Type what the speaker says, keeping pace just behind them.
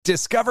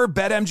Discover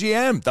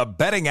BetMGM, the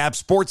betting app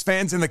sports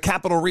fans in the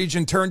capital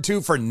region turn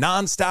to for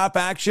nonstop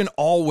action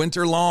all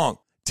winter long.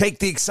 Take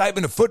the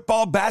excitement of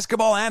football,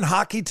 basketball, and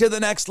hockey to the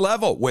next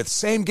level with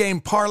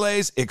same-game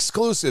parlays,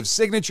 exclusive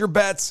signature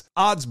bets,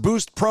 odds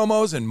boost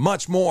promos, and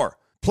much more.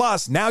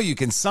 Plus, now you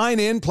can sign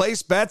in,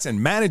 place bets,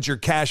 and manage your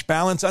cash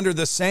balance under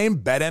the same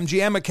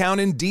BetMGM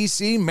account in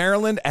D.C.,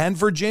 Maryland, and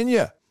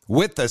Virginia.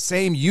 With the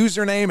same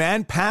username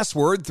and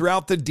password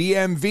throughout the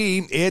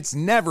DMV, it's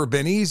never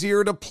been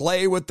easier to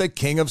play with the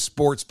king of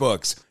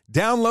sportsbooks.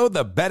 Download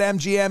the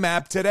BetMGM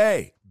app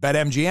today.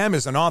 BetMGM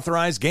is an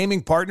authorized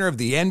gaming partner of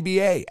the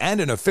NBA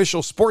and an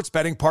official sports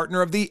betting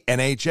partner of the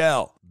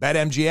NHL.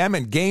 BetMGM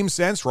and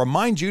GameSense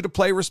remind you to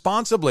play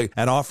responsibly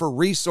and offer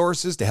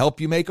resources to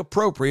help you make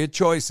appropriate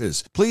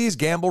choices. Please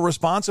gamble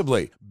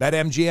responsibly.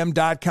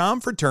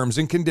 BetMGM.com for terms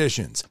and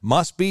conditions.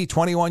 Must be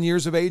 21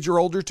 years of age or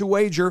older to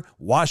wager.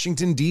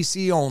 Washington,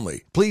 D.C.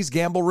 only. Please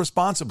gamble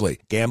responsibly.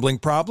 Gambling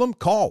problem?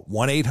 Call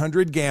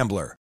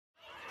 1-800-GAMBLER.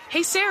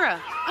 Hey, Sarah,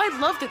 I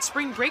love that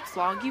spring break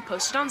vlog you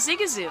posted on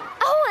Zigazoo.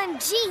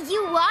 OMG,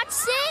 you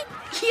watched it?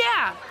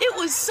 Yeah, it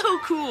was so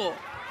cool.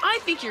 I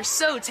think you're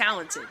so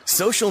talented.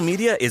 Social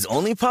media is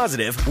only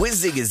positive with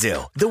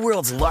Zigazoo, the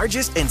world's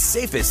largest and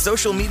safest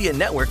social media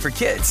network for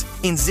kids.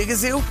 In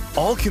Zigazoo,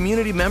 all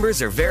community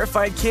members are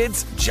verified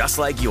kids just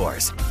like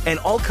yours, and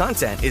all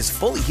content is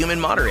fully human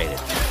moderated.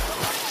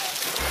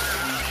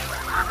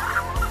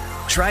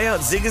 Try out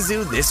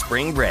Zigazoo this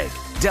spring break.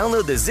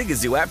 Download the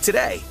Zigazoo app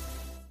today.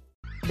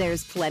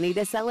 There's plenty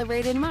to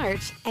celebrate in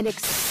March and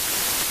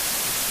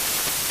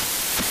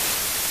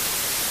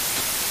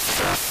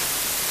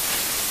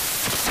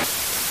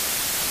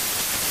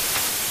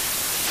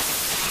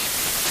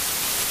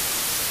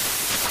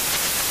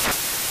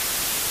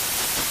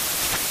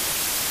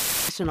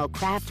National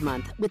Craft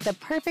Month with the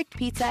perfect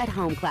pizza at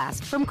home class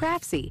from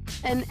Craftsy.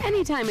 And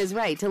anytime is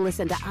right to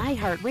listen to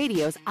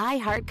iHeartRadio's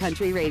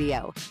iHeartCountry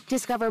Radio.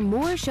 Discover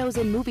more shows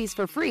and movies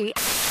for free.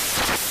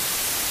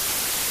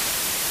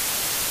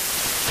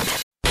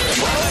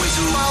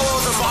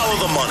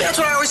 Follow the money. That's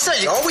what I always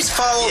say. You always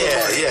follow the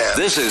money. Yeah.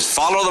 This is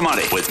Follow the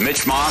Money with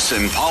Mitch Moss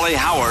and Paulie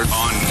Howard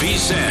on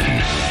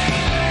VSiN.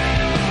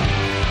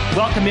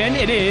 Welcome in.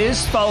 It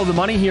is Follow the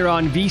Money here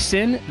on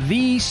VSiN,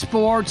 the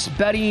sports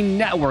betting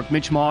network.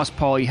 Mitch Moss,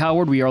 Paulie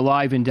Howard. We are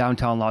live in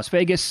downtown Las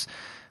Vegas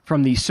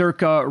from the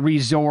Circa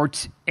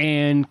Resort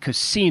and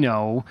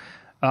Casino.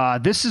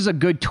 This is a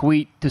good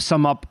tweet to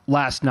sum up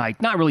last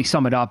night. Not really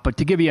sum it up, but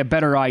to give you a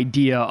better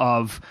idea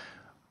of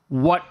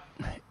what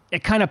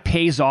it kind of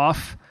pays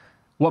off,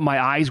 what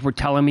my eyes were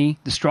telling me,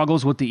 the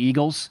struggles with the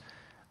Eagles.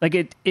 Like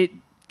it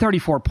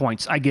 34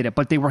 points, I get it,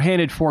 but they were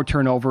handed 4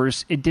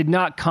 turnovers. It did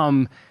not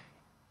come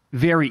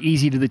very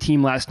easy to the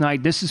team last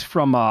night. This is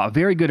from a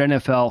very good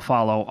NFL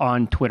follow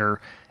on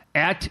Twitter,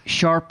 at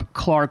Sharp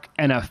Clark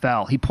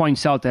NFL. He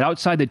points out that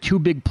outside the 2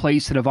 big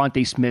plays to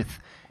Devontae Smith,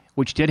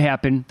 which did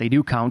happen, they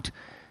do count,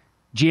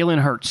 Jalen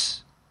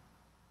Hurts,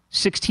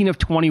 16 of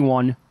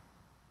 21,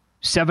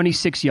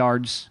 76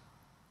 yards,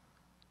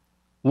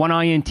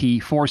 1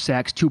 INT, 4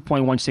 sacks,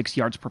 2.16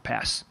 yards per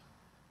pass.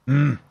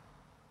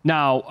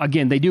 Now,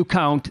 again, they do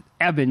count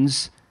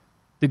Evans,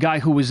 the guy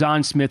who was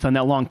on Smith on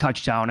that long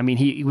touchdown. I mean,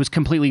 he was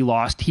completely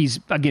lost. He's,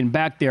 again,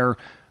 back there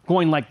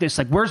going like this,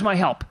 like, where's my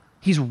help?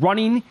 He's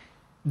running,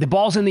 the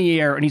ball's in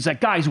the air, and he's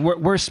like, guys,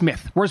 where's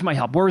Smith? Where's my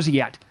help? Where is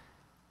he at?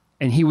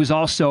 And he was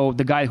also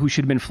the guy who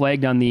should have been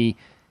flagged on the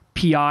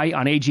PI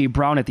on A.J.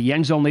 Brown at the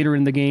end zone later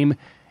in the game,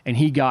 and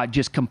he got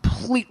just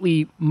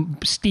completely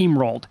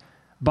steamrolled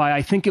by,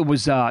 I think it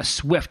was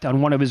Swift on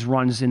one of his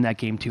runs in that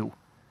game too.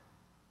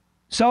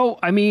 So,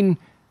 I mean,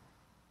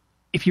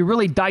 if you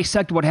really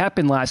dissect what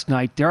happened last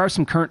night, there are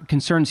some current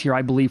concerns here,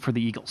 I believe, for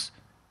the Eagles.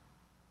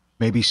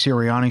 Maybe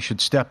Sirianni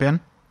should step in.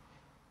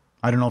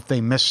 I don't know if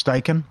they miss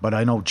Steichen, but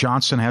I know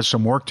Johnson has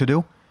some work to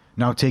do,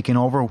 now taking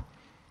over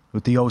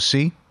with the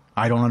OC.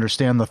 I don't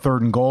understand the 3rd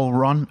and goal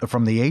run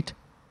from the 8.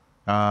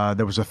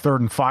 There was a 3rd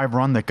and 5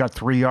 run that got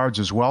 3 yards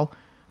as well.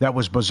 That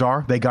was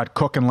bizarre. They got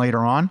cooking later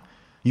on.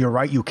 You're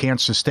right, you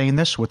can't sustain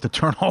this with the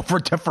turnover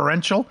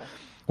differential.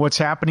 What's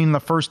happening in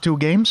the first 2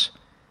 games?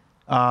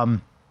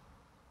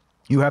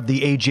 You have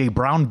the A.J.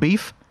 Brown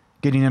beef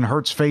getting in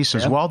Hurts' face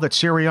as well that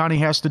Sirianni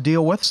has to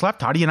deal with.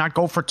 Sleft, how do you not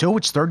go for 2?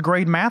 It's 3rd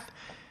grade math.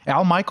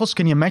 Al Michaels,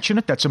 can you mention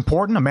it? That's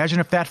important. Imagine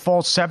if that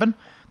falls 7.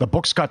 The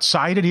books got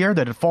cited here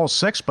that it falls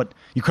 6, but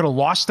you could have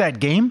lost that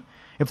game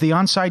if the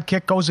onside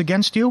kick goes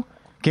against you.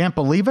 Can't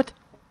believe it.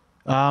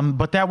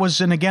 But that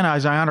was, and again,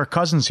 as I honor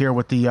Cousins here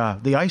with the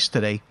ice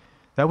today,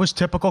 that was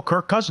typical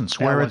Kirk Cousins,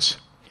 where it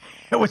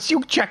was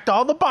you checked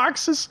all the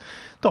boxes.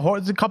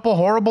 A couple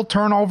horrible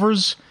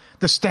turnovers.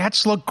 The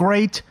stats look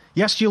great.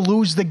 Yes, you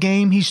lose the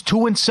game. He's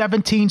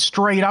 2-17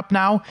 straight up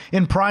now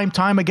in prime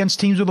time against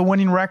teams with a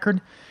winning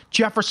record.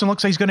 Jefferson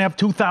looks like he's going to have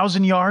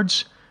 2,000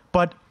 yards,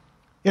 but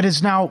it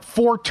is now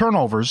 4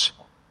 turnovers.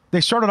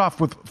 They started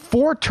off with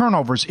 4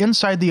 turnovers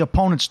inside the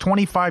opponent's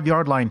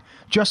 25-yard line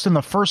just in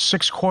the first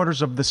 6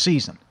 quarters of the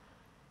season.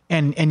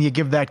 and you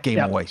give that game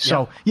away.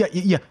 So,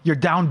 you're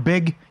down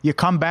big. You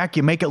come back.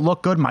 You make it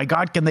look good. My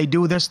God, can they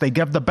do this? They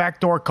give the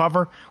backdoor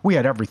cover. We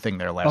had everything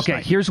there last night.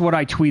 Okay, here's what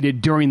I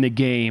tweeted during the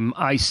game.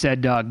 I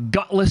said,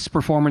 gutless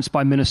performance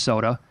by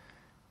Minnesota.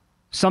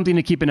 Something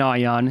to keep an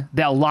eye on.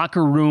 That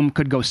locker room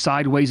could go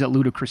sideways at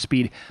ludicrous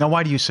speed. Now,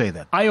 why do you say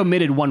that? I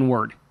omitted one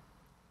word.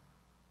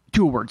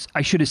 2 words.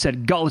 I should have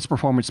said gutless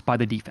performance by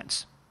the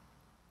defense.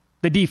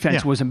 The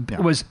defense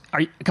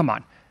come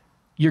on.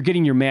 You're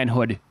getting your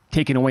manhood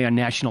taken away on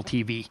national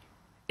TV.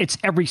 It's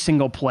every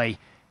single play.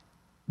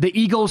 The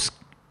Eagles,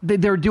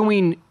 they're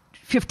doing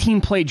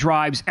 15-play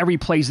drives. Every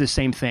play's the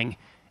same thing.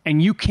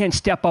 And you can't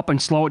step up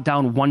and slow it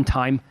down one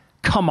time.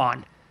 Come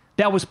on.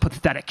 That was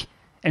pathetic.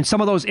 And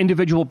some of those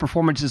individual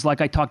performances,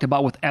 like I talked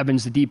about with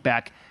Evans, the deep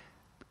back,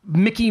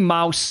 Mickey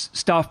Mouse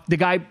stuff, the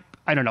guy,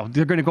 I don't know,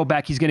 they're going to go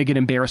back. He's going to get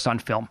embarrassed on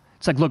film.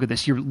 It's like, look at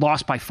this. You're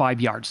lost by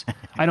 5 yards.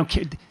 I don't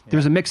care.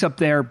 There's a mix-up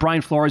there.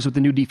 Brian Flores with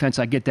the new defense.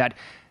 I get that.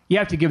 You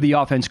have to give the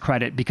offense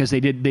credit because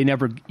they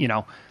never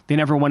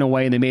went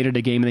away and they made it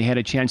a game and they had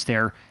a chance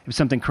there if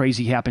something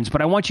crazy happens.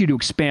 But I want you to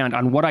expand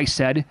on what I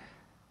said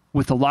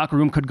with the locker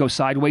room could go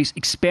sideways.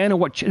 Expand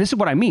on this is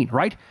what I mean,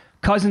 right?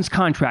 Cousins'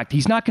 contract.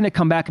 He's not going to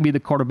come back and be the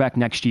quarterback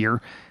next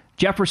year.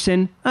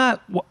 Jefferson,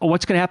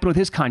 what's going to happen with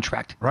his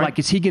contract? Right. Like,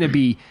 is he going to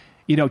be,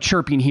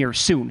 chirping here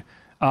soon?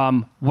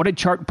 What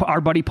did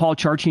our buddy Paul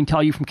Charchian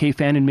tell you from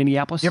KFan in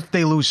Minneapolis? If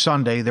they lose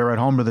Sunday, they're at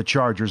home to the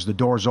Chargers. The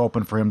door's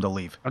open for him to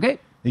leave. Okay.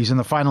 He's in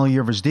the final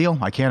year of his deal.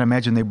 I can't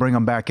imagine they bring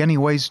him back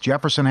anyways.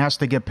 Jefferson has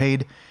to get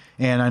paid.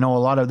 And I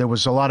know there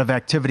was a lot of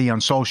activity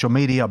on social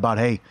media about,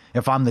 hey,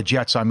 if I'm the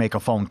Jets, I make a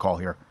phone call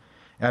here.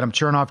 Adam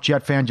Chernoff,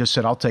 Jet fan, just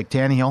said, I'll take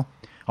Tannehill.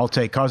 I'll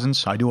take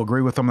Cousins. I do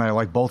agree with him that I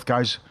like both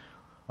guys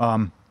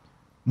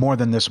more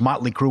than this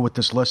motley crew with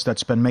this list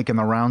that's been making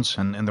the rounds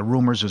and the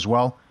rumors as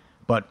well.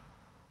 But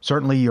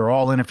certainly you're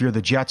all in if you're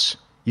the Jets.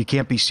 You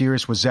can't be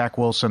serious with Zach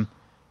Wilson.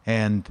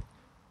 And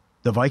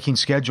the Vikings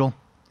schedule,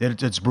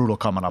 it's brutal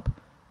coming up.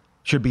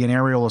 Should be an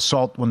aerial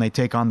assault when they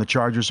take on the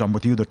Chargers. I'm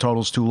with you. The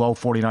total's too low,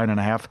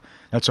 49.5.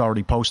 That's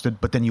already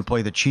posted. But then you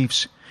play the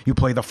Chiefs. You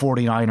play the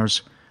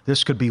 49ers.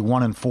 This could be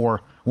 1-4,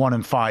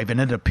 1-5, and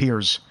it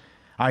appears.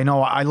 I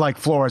know I like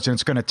Flores, and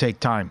it's going to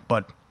take time.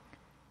 But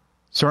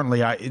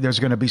certainly there's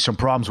going to be some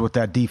problems with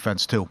that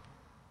defense, too.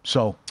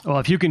 So, well,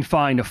 if you can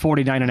find a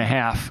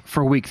 49.5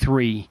 for Week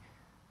 3,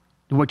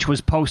 which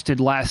was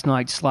posted last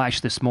night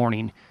 / this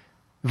morning,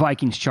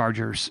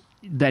 Vikings-Chargers,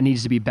 that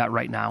needs to be bet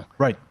right now.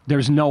 Right.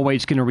 There's no way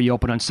it's going to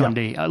reopen on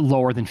Sunday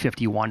lower than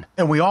 51.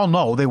 And we all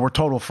know they were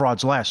total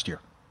frauds last year.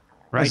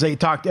 Right. As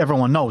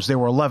everyone knows they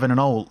were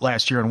 11-0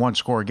 last year in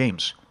one-score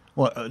games.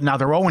 Well, now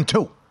they're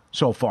 0-2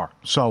 so far.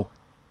 So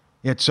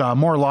it's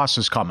more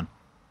losses coming.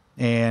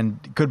 And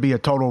it could be a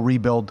total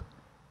rebuild.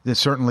 There's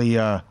certainly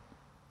you're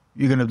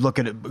going to look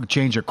at it,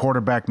 change your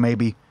quarterback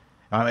maybe.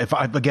 If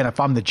I'm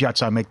the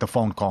Jets, I make the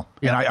phone call.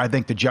 Yeah. And I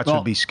think the Jets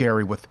would be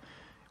scary with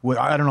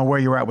I don't know where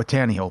you're at with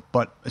Tannehill,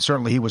 but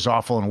certainly he was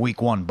awful in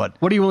Week 1. But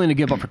what are you willing to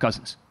give up for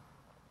Cousins?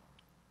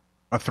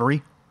 A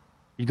 3?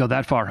 You go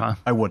that far, huh?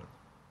 I would.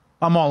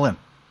 I'm all in.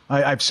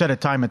 I've said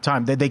it time and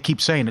time. They keep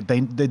saying it.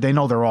 They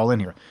know they're all in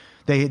here.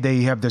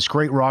 They have this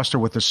great roster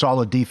with a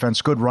solid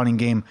defense, good running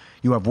game.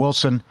 You have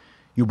Wilson.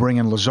 You bring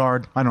in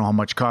Lazard. I don't know how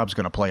much Cobb's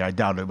going to play. I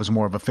doubt it. It was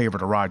more of a favor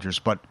to Rodgers.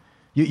 But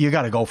you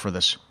got to go for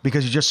this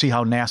because you just see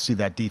how nasty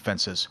that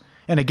defense is.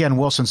 And again,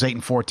 Wilson's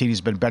 8-14.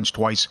 He's been benched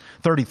twice.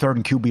 33rd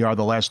in QBR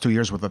the last 2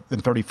 years and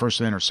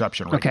 31st in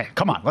interception rate. Okay.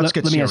 Come on, let's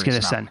get serious. Let me ask you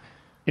this then.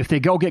 If they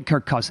go get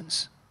Kirk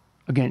Cousins,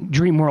 again,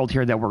 dream world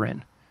here that we're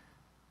in,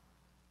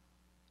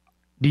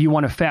 do you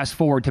want to fast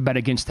forward to bet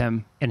against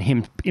them and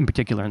him in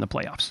particular in the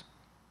playoffs?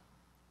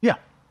 Yeah.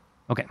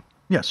 Okay.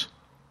 Yes.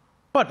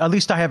 But at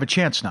least I have a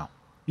chance now.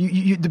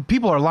 The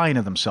people are lying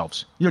to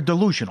themselves. You're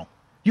delusional.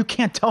 You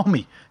can't tell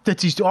me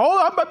that he's.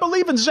 I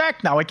believe in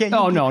Zach now. I can't.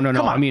 Oh no.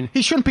 Come on. I mean,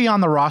 he shouldn't be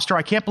on the roster.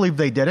 I can't believe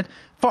they did it.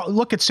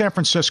 Look at San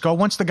Francisco.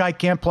 Once the guy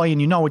can't play,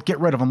 and you know it, get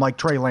rid of him like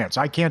Trey Lance.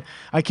 I can't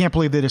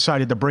believe they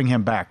decided to bring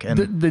him back. And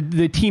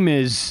the team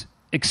is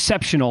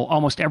exceptional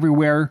almost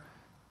everywhere,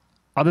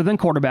 other than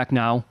quarterback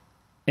now,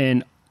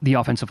 and the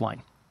offensive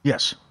line.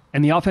 Yes.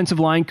 And the offensive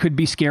line could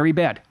be scary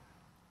bad.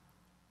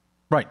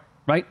 Right.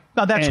 Right.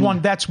 Now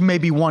that's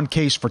maybe one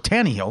case for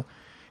Tannehill.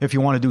 If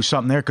you want to do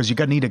something there, because you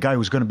got to need a guy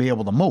who's going to be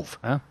able to move.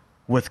 Huh?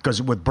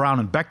 Because with Brown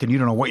and Becton, you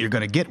don't know what you're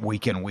going to get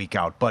week in, week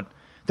out. But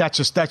that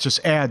just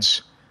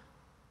adds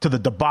to the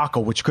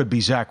debacle, which could be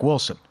Zach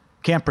Wilson.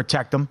 Can't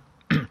protect him.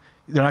 They're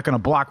not going to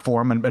block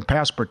for him and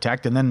pass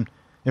protect. And then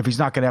if he's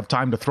not going to have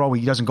time to throw,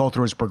 he doesn't go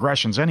through his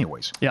progressions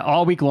anyways. Yeah,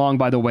 all week long,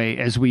 by the way,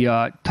 as we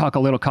talk a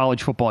little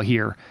college football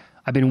here,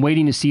 I've been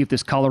waiting to see if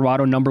this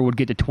Colorado number would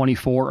get to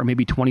 24 or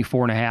maybe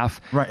 24.5.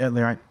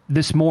 Right.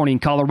 This morning,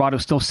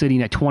 Colorado's still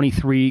sitting at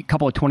 23, a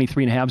couple of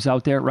 23.5s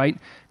out there, right?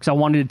 Because I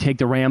wanted to take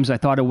the Rams. I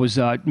thought it was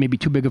maybe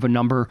too big of a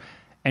number.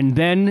 And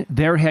then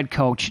their head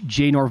coach,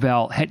 Jay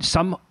Norvell,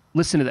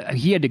 listen to that.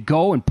 He had to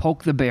go and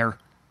poke the bear.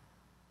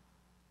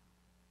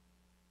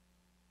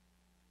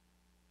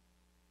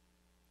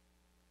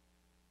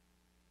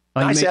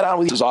 I sat down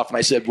with these off and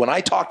I said, when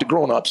I talk to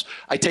grown-ups,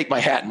 I take my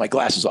hat and my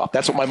glasses off.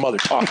 That's what my mother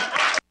taught me.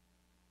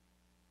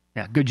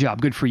 Yeah, good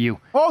job. Good for you.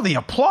 Oh, the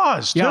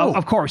applause, too. Yeah,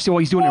 of course. So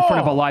he's doing it in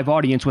front of a live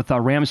audience with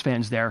Rams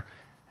fans there.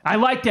 I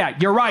like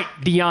that. You're right,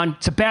 Dion.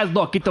 It's a bad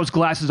look. Get those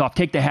glasses off.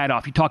 Take the hat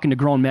off. You're talking to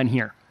grown men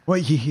here.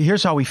 Well,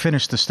 here's how he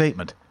finished the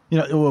statement.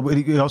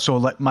 He also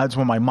that's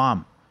when my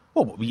mom.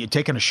 Well, you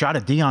taking a shot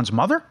at Dion's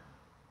mother?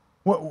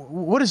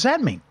 What does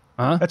that mean?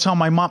 That's how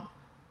my mom.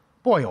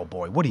 Boy, oh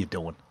boy, what are you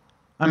doing?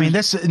 I mean,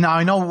 this. Now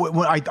I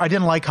know I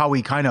didn't like how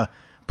he kind of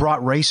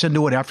brought race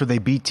into it after they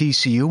beat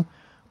TCU,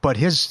 but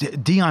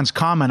Dion's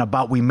comment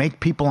about we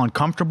make people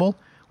uncomfortable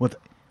with.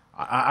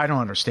 I don't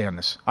understand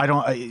this.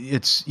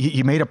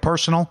 He made it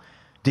personal.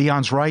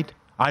 Dion's right.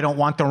 I don't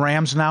want the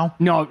Rams now.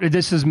 No,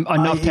 this is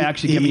enough to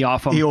actually get me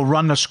off him. He'll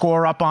run the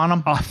score up on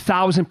him.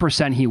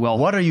 1,000% he will.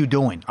 What are you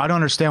doing? I don't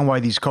understand why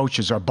these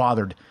coaches are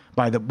bothered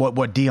by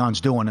what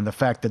Dion's doing and the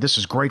fact that this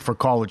is great for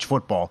college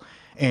football,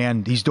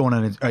 and he's doing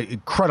an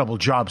incredible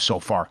job so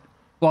far.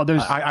 Well,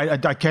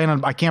 I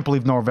can't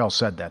believe Norvell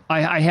said that.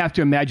 I have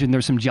to imagine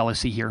there's some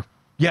jealousy here.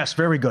 Yes,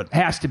 very good.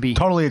 Has to be.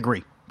 Totally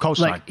agree.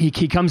 Like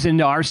he comes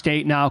into our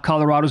state now.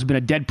 Colorado's been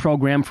a dead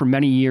program for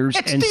many years.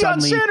 It's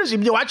Deion Sanders.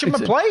 You watch him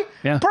play?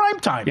 Yeah.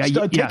 Prime time.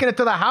 Taking it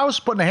to the house,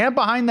 putting a hand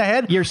behind the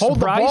head, hold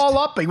the ball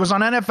up. He was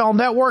on NFL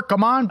Network.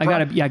 Come on. I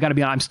gotta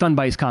be honest. I'm stunned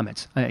by his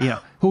comments.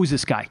 Who's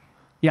this guy?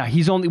 Yeah,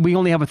 we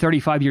only have a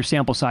 35-year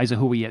sample size of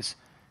who he is.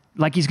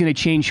 Like he's going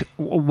to change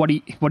what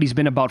he's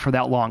been about for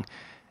that long.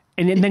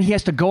 And then he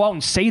has to go out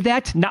and say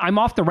that? No, I'm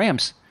off the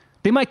Rams.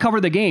 They might cover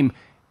the game.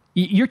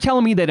 You're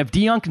telling me that if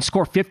Deion can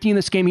score 50 in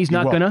this game, he's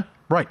not going to?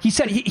 Right. He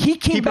said he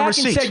came back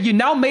and said, you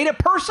now made it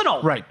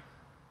personal. Right.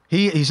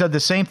 He said the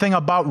same thing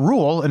about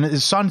Rule and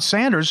his son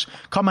Sanders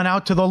coming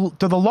out to the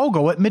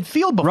logo at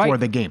midfield before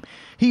the game.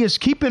 He is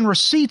keeping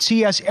receipts.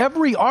 He has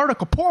every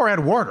article. Poor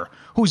Ed Werder,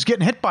 who's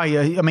getting hit by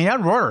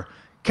Ed Werder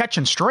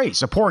catching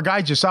strays. A poor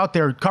guy just out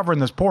there covering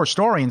this poor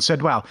story and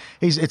said, well,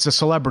 it's a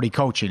celebrity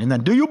coaching. And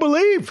then, do you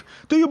believe?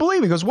 Do you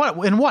believe? He goes,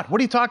 what? In what? What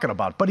are you talking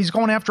about? But he's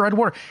going after Ed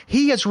Werder.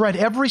 He has read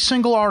every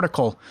single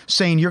article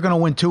saying you're going to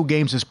win 2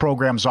 games. This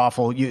program's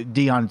awful.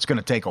 Deion, it's going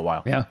to take a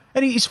while. Yeah.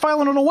 And he's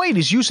filing it away. And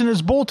he's using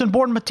his bulletin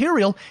board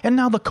material. And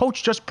now the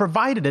coach just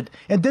provided it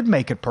and did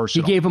make it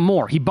personal. He gave him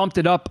more. He bumped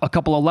it up a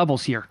couple of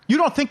levels here. You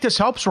don't think this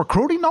helps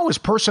recruiting? No, his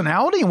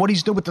personality and what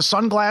he's doing with the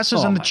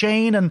sunglasses and the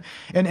chain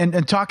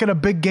and talking a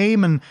big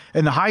game and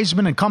the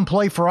Heisman and come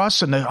play for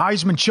us and the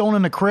Heisman chilling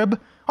in the crib.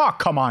 Oh,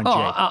 come on,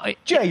 Jay.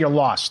 Jay, you're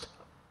lost.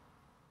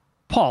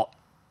 Paul,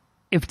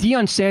 if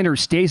Deion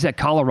Sanders stays at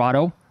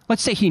Colorado,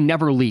 let's say he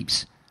never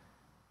leaves,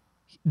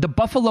 the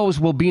Buffaloes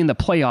will be in the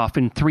playoff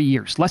in 3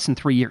 years, less than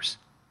 3 years.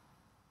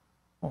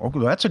 Oh,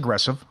 that's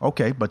aggressive.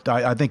 Okay, but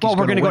I think we're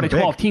going to go to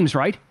 12 teams,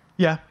 right?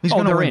 Yeah, he's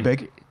going to win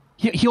big.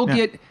 He'll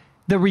get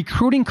the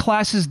recruiting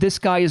classes this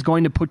guy is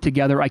going to put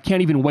together. I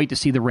can't even wait to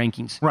see the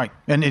rankings. Right,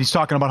 and he's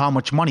talking about how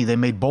much money they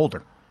made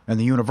Boulder and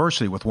the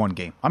university with one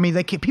game. I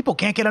mean, people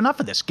can't get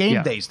enough of this.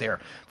 Game days there.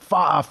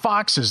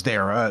 Fox is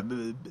there.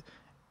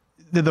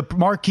 The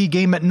marquee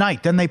game at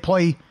night. Then they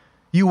play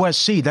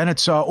USC. Then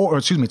it's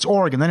it's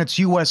Oregon. Then it's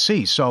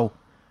USC. So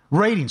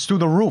ratings through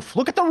the roof.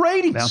 Look at the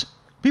ratings. Yeah.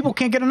 People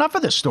can't get enough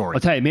of this story.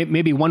 I'll tell you,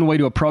 maybe one way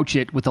to approach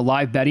it with the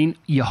live betting,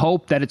 you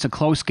hope that it's a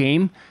close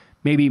game,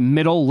 maybe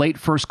middle, late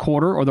first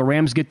quarter, or the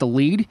Rams get the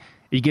lead.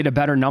 You get a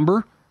better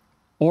number.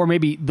 Or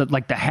maybe the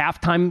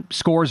halftime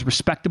score is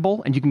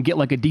respectable, and you can get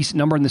like a decent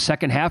number in the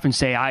second half and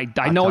say, I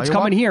know it's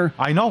coming here.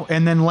 I know.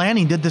 And then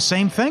Lanning did the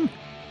same thing.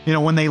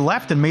 When they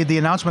left and made the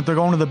announcement they're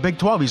going to the Big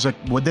 12, he's like,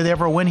 would they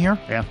ever win here?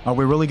 Yeah. Are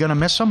we really going to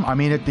miss them? I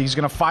mean, he's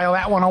going to file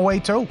that one away,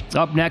 too.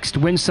 Up next,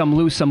 win some,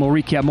 lose some. We'll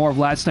recap more of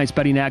last night's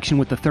betting action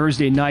with the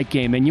Thursday night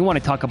game. And you want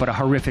to talk about a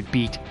horrific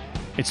beat.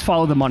 It's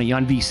Follow the Money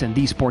on VSiN,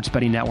 the Sports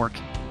Betting Network.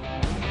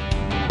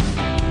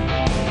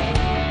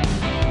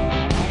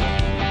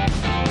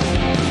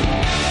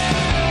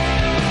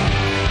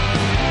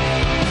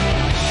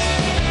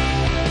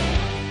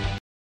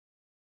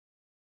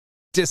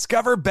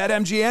 Discover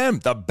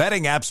BetMGM, the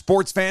betting app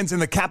sports fans in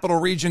the capital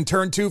region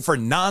turn to for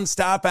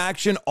nonstop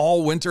action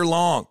all winter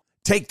long.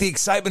 Take the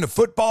excitement of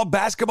football,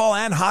 basketball,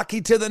 and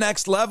hockey to the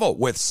next level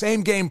with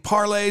same-game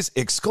parlays,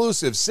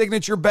 exclusive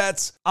signature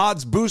bets,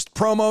 odds boost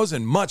promos,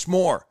 and much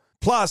more.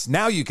 Plus,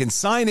 now you can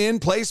sign in,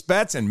 place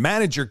bets, and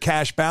manage your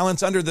cash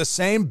balance under the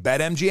same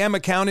BetMGM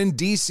account in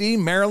D.C.,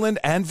 Maryland,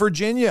 and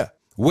Virginia.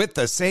 With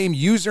the same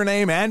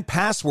username and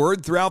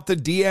password throughout the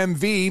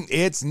DMV,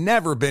 it's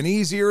never been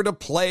easier to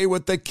play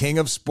with the king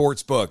of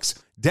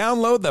sportsbooks.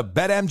 Download the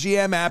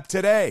BetMGM app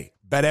today.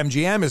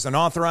 BetMGM is an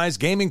authorized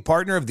gaming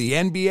partner of the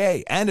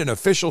NBA and an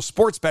official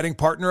sports betting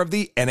partner of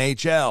the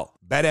NHL.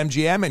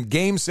 BetMGM and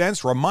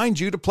GameSense remind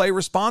you to play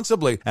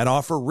responsibly and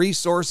offer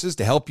resources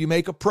to help you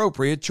make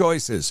appropriate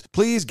choices.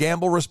 Please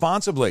gamble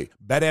responsibly.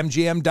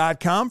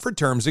 BetMGM.com for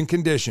terms and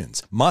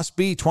conditions. Must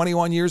be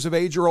 21 years of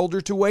age or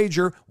older to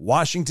wager.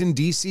 Washington,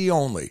 D.C.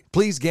 only.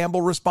 Please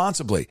gamble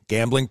responsibly.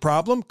 Gambling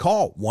problem?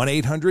 Call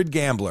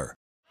 1-800-GAMBLER.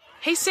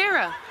 Hey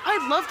Sarah,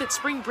 I love that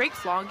spring break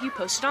vlog you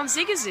posted on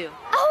Zigazoo.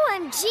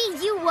 OMG,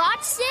 you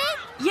watched it?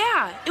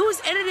 Yeah, it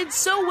was edited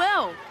so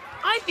well.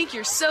 I think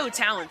you're so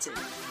talented.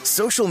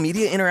 Social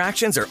media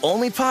interactions are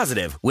only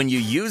positive when you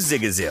use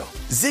Zigazoo.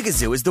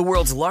 Zigazoo is the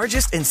world's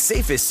largest and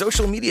safest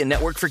social media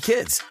network for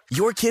kids.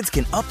 Your kids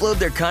can upload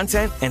their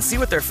content and see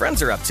what their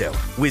friends are up to.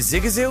 With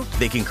Zigazoo,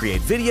 they can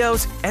create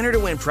videos, enter to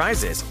win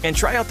prizes, and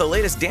try out the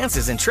latest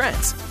dances and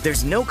trends.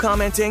 There's no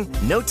commenting,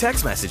 no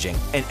text messaging,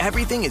 and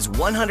everything is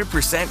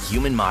 100%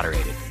 human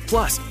moderated.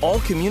 Plus,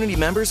 all community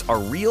members are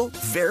real,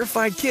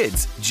 verified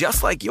kids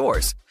just like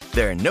yours.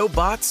 There are no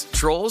bots,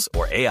 trolls,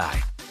 or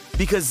AI.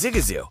 Because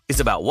Zigazoo is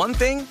about one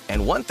thing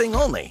and one thing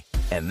only,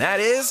 and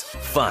that is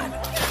fun.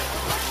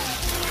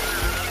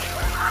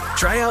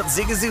 Try out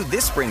Zigazoo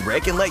this spring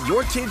break and let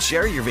your kids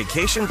share your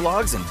vacation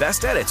blogs and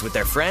best edits with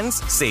their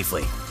friends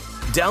safely.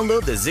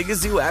 Download the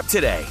Zigazoo app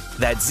today.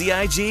 That's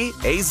Zigazoo.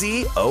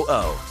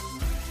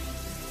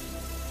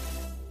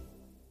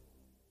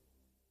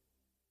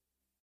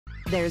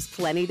 There's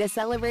plenty to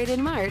celebrate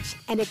in March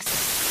and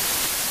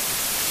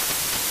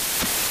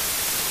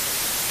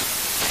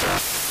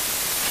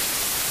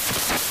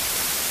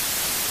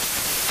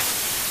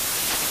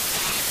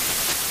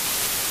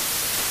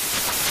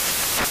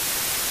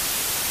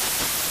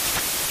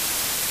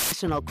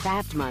National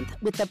Craft Month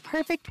with the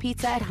perfect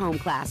pizza at home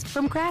class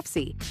from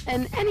Craftsy.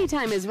 And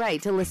anytime is right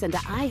to listen to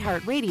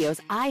iHeartRadio's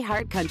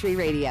iHeart Country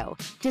Radio.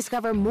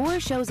 Discover more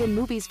shows and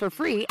movies for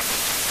free.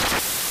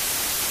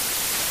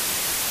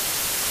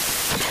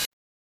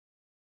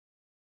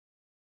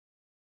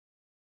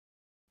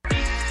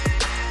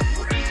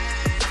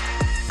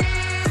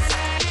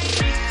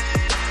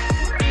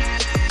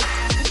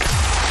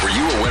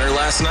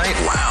 Last night?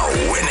 Wow,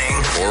 winning.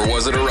 Or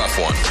was it a rough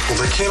one? Well,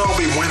 they can't all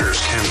be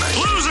winners, can they?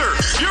 Loser!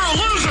 You're a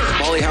loser!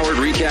 Paulie Howard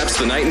recaps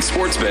the night in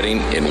sports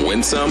betting in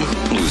Win Some,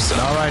 Lose Some.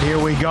 All right, here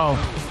we go.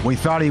 We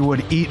thought he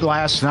would eat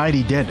last night.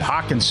 He did.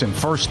 Hawkinson,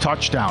 first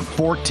touchdown,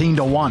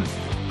 14-1.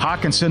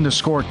 Hawkinson to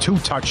score 2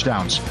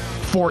 touchdowns,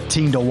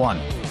 14-1.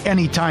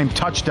 Anytime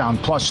touchdown,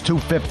 plus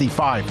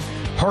 255.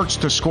 Hurts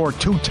to score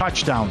 2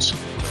 touchdowns,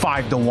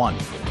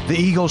 5-1. The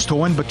Eagles to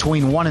win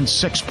between 1 and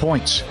 6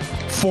 points,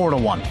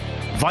 4-1.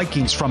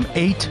 Vikings from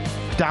 8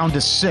 down to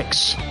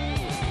 6.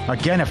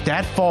 Again, if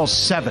that falls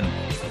 7,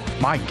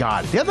 my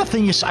God. The other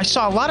thing is I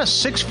saw a lot of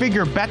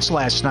 6-figure bets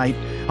last night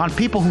on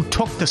people who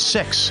took the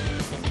 6.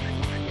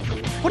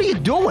 What are you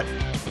doing?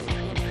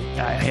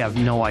 I have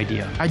no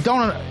idea. I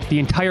don't. The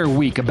entire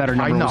week, a better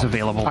number was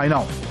available. I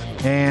know.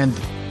 And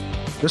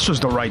this was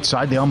the right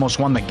side. They almost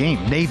won the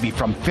game. Navy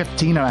from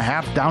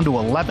 15.5 down to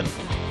 11.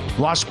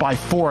 Lost by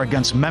 4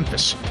 against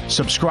Memphis.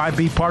 Subscribe,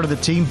 be part of the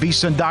team,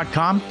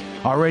 vsin.com.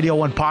 Our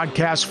radio and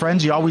podcast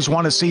friends, you always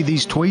want to see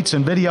these tweets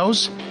and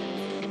videos.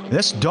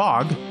 This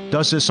dog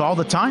does this all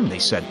the time, they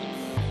said.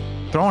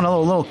 Throwing a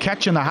little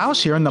catch in the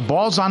house here, and the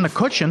ball's on the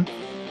cushion.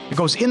 It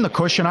goes in the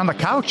cushion on the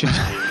couch.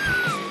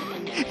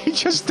 He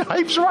just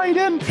dives right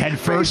in. Head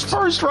first. Face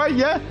first, right?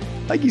 Yeah.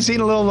 Like he's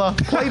eating a little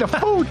plate of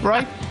food,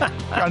 right?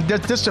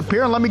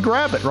 Disappear and let me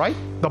grab it, right?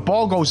 The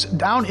ball goes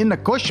down in the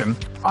cushion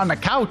on the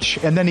couch,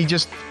 and then he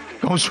just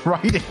goes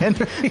right in,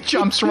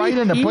 jumps right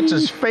in and puts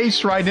his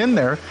face right in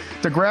there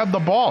to grab the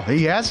ball.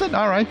 He has it?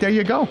 All right, there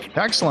you go.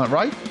 Excellent,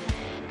 right?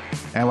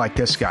 And like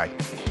this guy.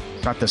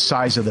 It's not the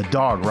size of the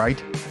dog, right?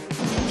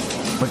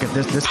 Look at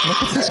this.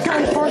 Look at this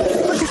guy.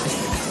 Look at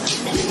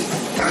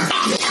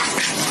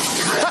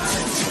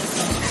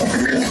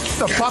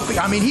the puppy.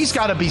 I mean, he's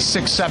got to be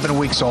 6-7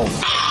 weeks old,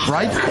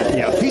 right?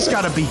 Yeah. He's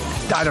got to be,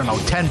 I don't know,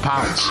 10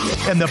 pounds.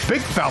 And the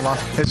big fella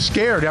is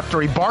scared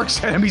after he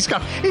barks at him. He's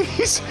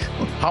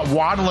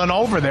waddling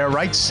over there,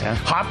 right? Yeah.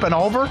 Hopping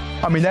over.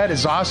 I mean, that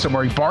is awesome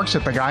where he barks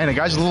at the guy and the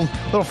guy's a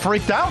little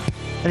freaked out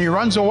and he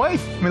runs away.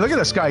 I mean, look at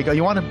this guy.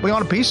 You want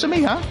a piece of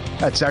me, huh?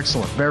 That's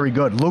excellent. Very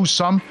good. Lose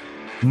some.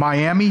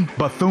 Miami,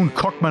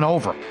 Bethune-Cookman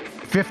over.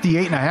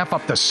 58.5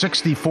 up to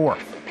 64.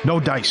 No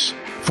dice.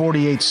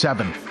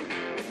 48-7.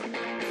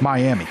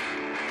 Miami.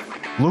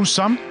 Lose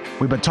some.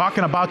 We've been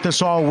talking about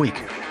this all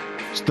week.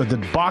 It's the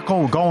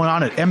debacle going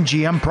on at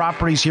MGM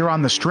Properties here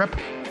on the Strip.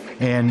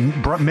 And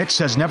Mitch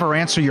says, never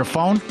answer your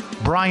phone.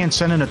 Brian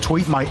sent in a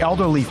tweet, my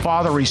elderly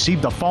father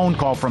received a phone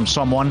call from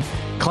someone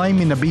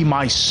claiming to be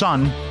my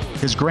son,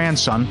 his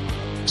grandson,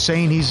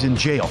 saying he's in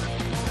jail.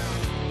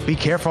 Be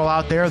careful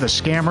out there, the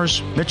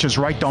scammers. Mitch is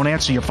right, don't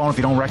answer your phone if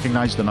you don't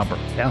recognize the number.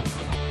 Yeah.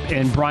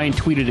 And Brian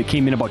tweeted it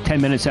came in about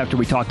 10 minutes after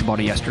we talked about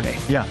it yesterday.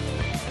 Yeah.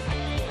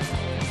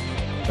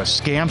 The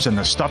scams and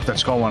the stuff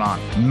that's going on.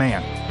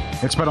 Man,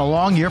 it's been a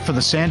long year for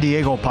the San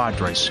Diego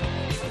Padres.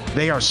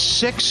 They are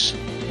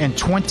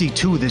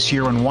 6-22 this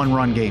year in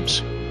one-run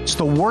games. It's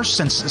the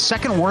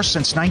second worst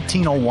since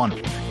 1901.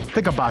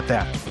 Think about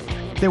that.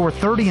 They were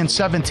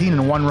 30-17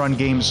 in one-run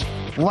games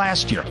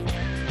last year.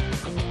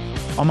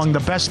 Among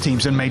the best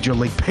teams in Major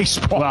League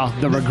Baseball. Well,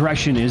 the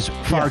regression is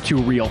far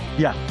too real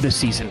this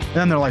season.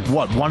 And they're like,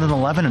 what,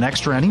 1-11 in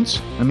extra innings?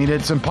 I mean,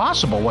 it's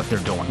impossible what they're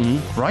doing,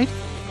 right?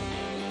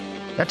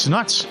 That's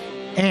nuts.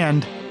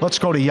 And let's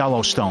go to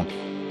Yellowstone.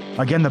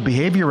 Again, the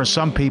behavior of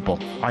some people,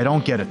 I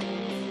don't get it.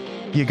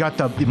 You got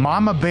the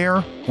mama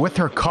bear with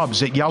her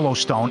cubs at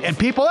Yellowstone, and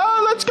people,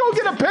 let's go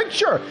get a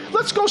picture.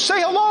 Let's go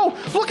say hello.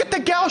 Look at the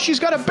gal. She's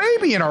got a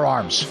baby in her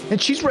arms, and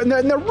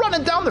they're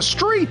running down the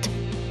street.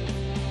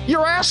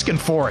 You're asking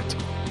for it.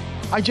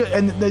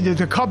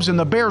 The cubs and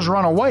the bears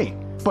run away.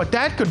 But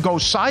that could go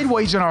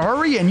sideways in a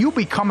hurry, and you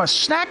become a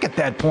snack at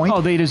that point.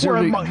 Oh, they deserve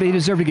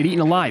to get eaten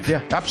alive.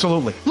 Yeah,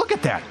 absolutely. Look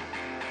at that.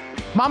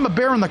 Mama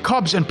bear and the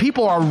cubs, and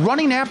people are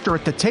running after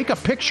it to take a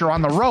picture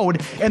on the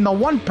road, and the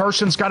one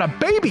person's got a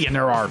baby in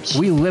their arms.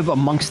 We live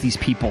amongst these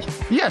people.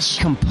 Yes.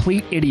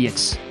 Complete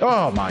idiots.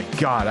 Oh, my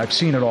God. I've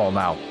seen it all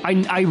now.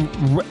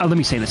 Let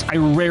me say this. I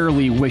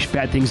rarely wish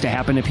bad things to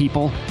happen to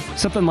people.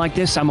 Something like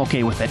this, I'm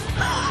okay with it.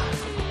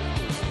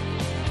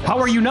 How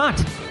are you not?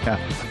 Yeah.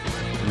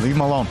 Leave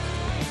them alone.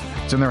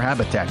 It's in their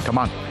habitat. Come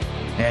on.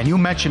 And you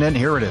mentioned it, and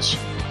here it is.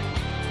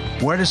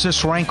 Where does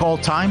this rank all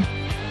time?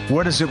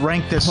 Where does it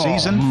rank this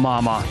season?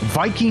 Mama.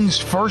 Vikings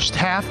first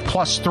half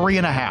plus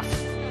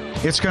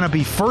 3.5. It's going to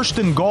be first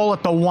and goal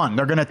at the 1.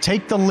 They're going to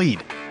take the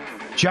lead.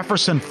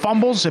 Jefferson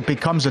fumbles. It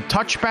becomes a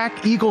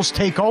touchback. Eagles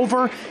take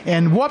over.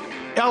 And whoop,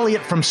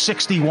 Elliott from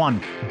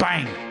 61.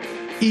 Bang.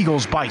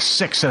 Eagles by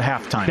 6 at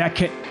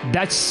halftime.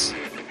 That's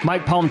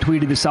Mike Palm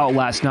tweeted this out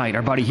last night,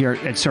 our buddy here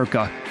at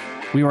Circa.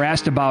 We were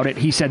asked about it.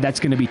 He said that's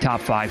going to be top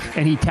 5.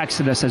 And he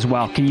texted us as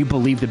well. Can you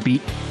believe the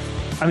beat?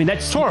 I mean,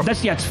 it's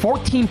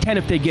 14-10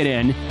 if they get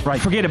in.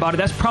 Right. Forget about it.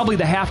 That's probably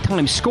the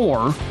halftime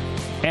score.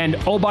 And,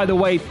 oh, by the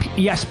way,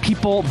 yes,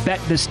 people bet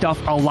this stuff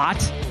a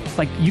lot.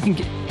 Like, you can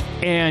get,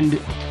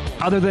 and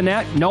other than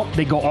that, nope,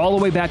 they go all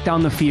the way back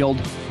down the field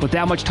with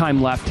that much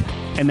time left,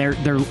 and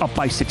they're up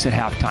by 6 at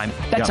halftime.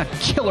 That's a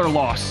killer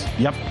loss.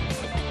 Yep,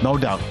 no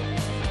doubt.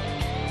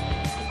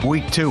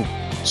 Week 2,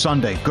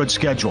 Sunday, good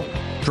schedule.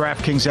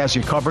 DraftKings has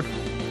you covered,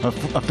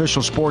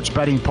 official sports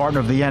betting partner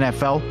of the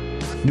NFL.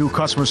 New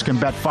customers can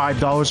bet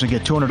 $5 and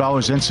get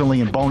 $200 instantly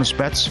in bonus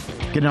bets.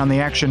 Get in on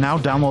the action now.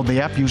 Download the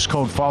app. Use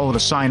code FOLLOW to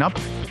sign up.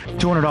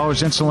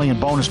 $200 instantly in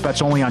bonus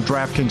bets only on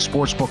DraftKings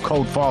Sportsbook.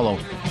 Code FOLLOW.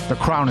 The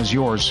crown is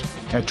yours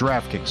at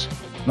DraftKings.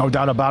 No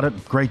doubt about it.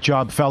 Great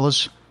job,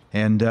 fellas.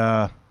 And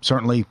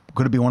certainly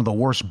going to be one of the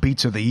worst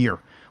beats of the year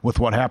with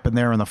what happened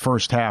there in the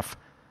first half.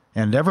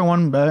 And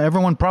everyone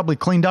probably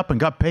cleaned up and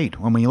got paid.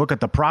 When you look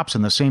at the props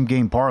in the same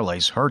game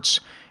parlays,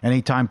 Hurts,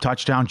 anytime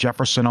touchdown,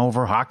 Jefferson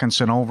over,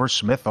 Hawkinson over,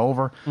 Smith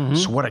over.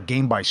 Mm-hmm. What a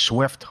game by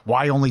Swift.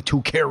 Why only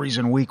 2 carries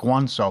in week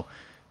 1? So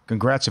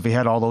congrats if you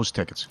had all those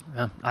tickets.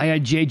 Yeah, I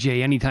had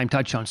JJ anytime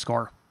touchdown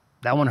score.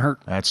 That one hurt.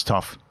 That's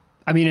tough.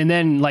 I mean, and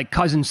then like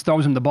Cousins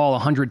throws him the ball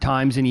 100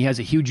 times, and he has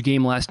a huge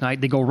game last night.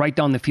 They go right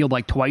down the field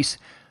like twice,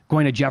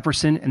 going to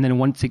Jefferson, and then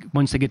once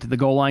they get to the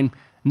goal line,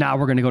 now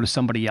we're going to go to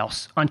somebody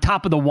else. On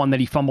top of the one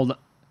that he fumbled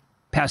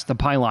past the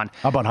pylon.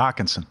 How about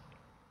Hawkinson?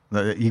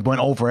 He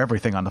went over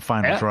everything on the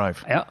final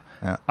drive.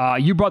 Yeah.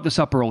 You brought this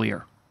up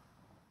earlier.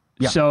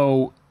 Yeah.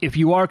 So if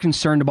you are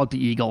concerned about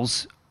the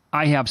Eagles,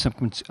 I have some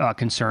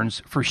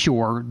concerns for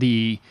sure.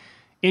 The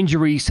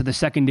injuries to the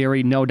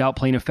secondary, no doubt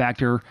playing a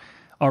factor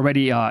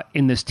already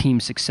in this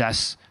team's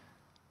success.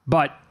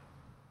 But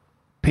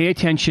pay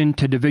attention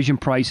to division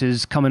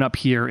prices coming up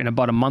here in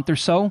about a month or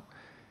so,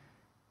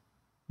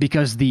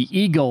 because the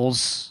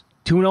Eagles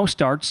 2-0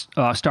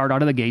 start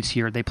out of the gates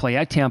here. They play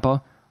at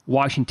Tampa,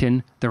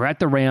 Washington. They're at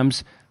the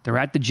Rams. They're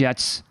at the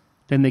Jets.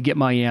 Then they get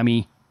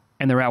Miami,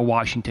 and they're at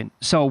Washington.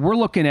 So we're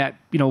looking at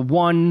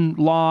 1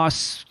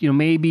 loss,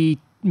 maybe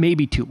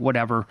 2,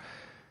 whatever.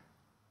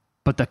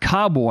 But the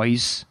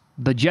Cowboys,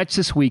 the Jets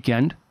this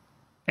weekend,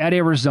 at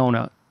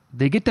Arizona,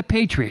 they get the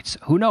Patriots.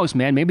 Who knows,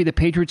 man? Maybe the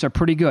Patriots are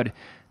pretty good.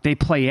 They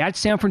play at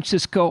San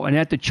Francisco and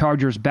at the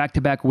Chargers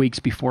back-to-back weeks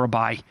before a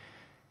bye.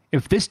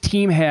 If this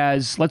team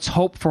has, let's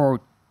hope for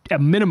a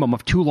minimum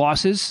of 2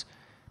 losses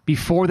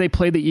before they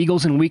play the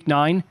Eagles in Week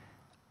 9,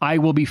 I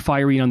will be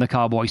firing on the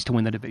Cowboys to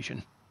win the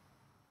division.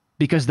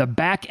 Because the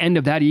back end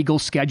of that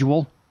Eagles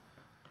schedule,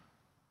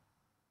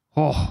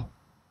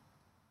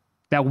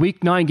 that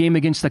Week 9 game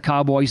against the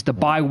Cowboys, the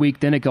bye week,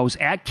 then it goes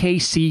at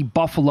KC,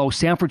 Buffalo,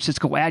 San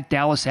Francisco, at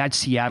Dallas, at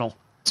Seattle.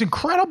 It's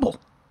incredible.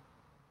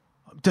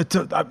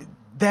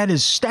 That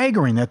is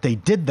staggering that they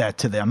did that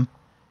to them.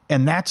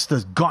 And that's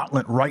the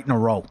gauntlet right in a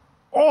row.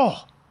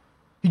 Oh,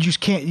 you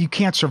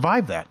can't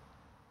survive that.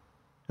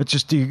 It's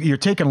just, you're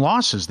taking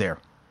losses there.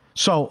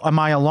 So am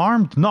I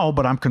alarmed? No,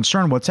 but I'm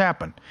concerned what's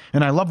happened.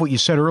 And I love what you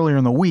said earlier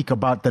in the week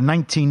about the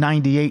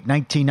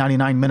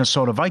 1998-1999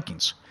 Minnesota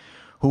Vikings,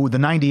 who the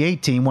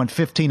 98 team went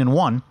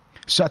 15-1,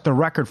 set the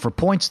record for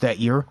points that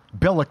year.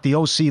 Billick, the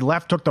OC,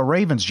 left, took the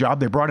Ravens job.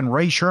 They brought in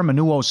Ray Sherman,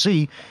 new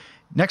OC.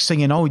 Next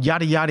thing you know,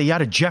 yada, yada,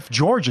 yada, Jeff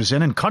George is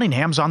in and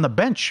Cunningham's on the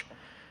bench.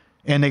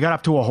 And they got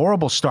up to a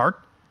horrible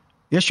start.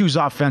 Issues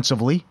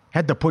offensively.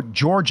 Had to put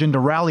George into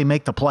rally,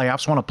 make the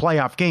playoffs, won a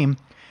playoff game,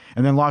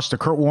 and then lost to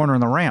Kurt Warner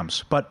and the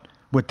Rams. But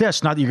with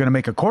this, not that you're going to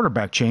make a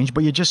quarterback change,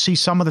 but you just see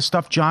some of the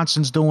stuff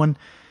Johnson's doing,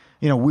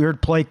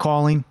 weird play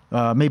calling,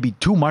 maybe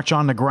too much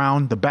on the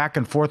ground, the back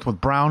and forth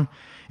with Brown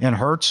and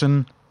Hurts,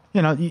 and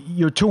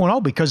you're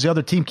 2-0 because the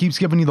other team keeps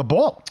giving you the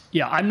ball.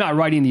 Yeah, I'm not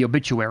writing the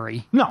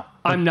obituary. No.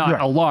 I'm not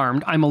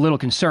alarmed. I'm a little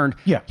concerned.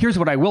 Yeah. Here's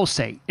what I will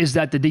say, is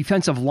that the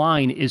defensive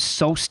line is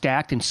so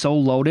stacked and so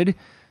loaded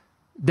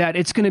that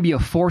it's going to be a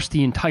force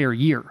the entire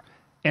year.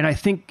 And I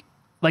think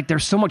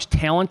there's so much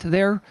talent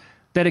there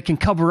that it can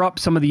cover up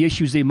some of the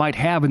issues they might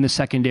have in the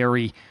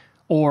secondary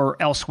or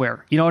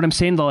elsewhere. You know what I'm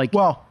saying? Right.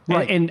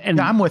 And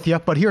I'm with you,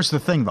 but here's the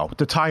thing, though,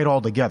 to tie it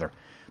all together.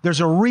 There's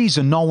a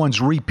reason no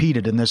one's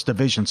repeated in this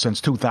division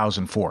since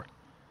 2004.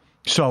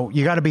 So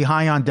you got to be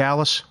high on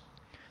Dallas.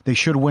 They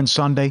should win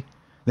Sunday.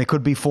 They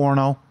could be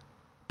 4-0,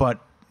 but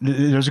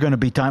there's going to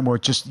be time where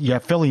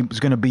Philly is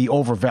going to be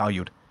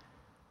overvalued.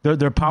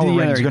 Their power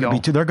rating is going to be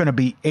 2. They're going to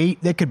be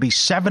 8. They could be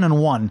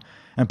 7-1,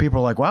 and people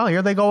are like, well,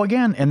 here they go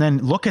again. And then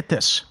look at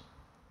this.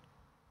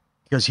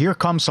 Because here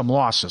comes some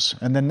losses.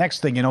 And then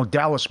next thing you know,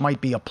 Dallas might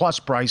be a plus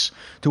price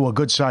to a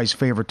good-sized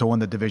favorite to win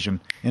the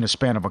division in a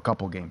span of a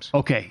couple games.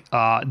 Okay,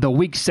 the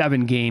Week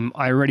 7 game,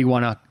 I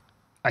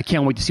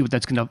can't wait to see what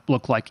that's going to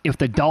look like. If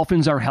the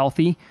Dolphins are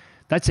healthy,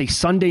 that's a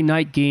Sunday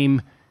night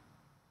game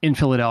in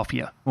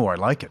Philadelphia. Oh, I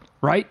like it.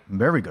 Right?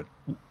 Very good.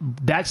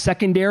 That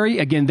secondary,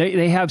 again,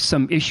 they have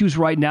some issues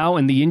right now,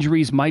 and the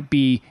injuries might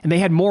be, and they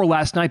had more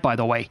last night, by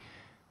the way.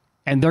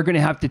 And they're going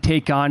to have to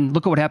take on,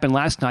 look at what happened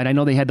last night. I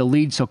know they had the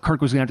lead, so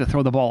Kirk was going to have to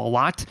throw the ball a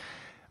lot.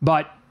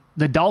 But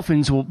the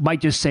Dolphins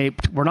might just say,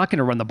 we're not going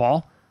to run the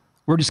ball.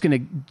 We're just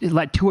going to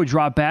let Tua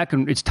drop back,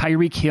 and it's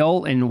Tyreek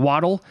Hill and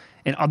Waddle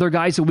and other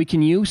guys that we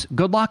can use.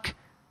 Good luck.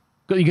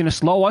 You're going to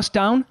slow us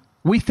down?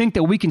 We think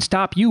that we can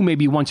stop you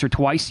maybe once or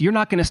twice. You're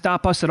not going to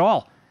stop us at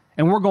all.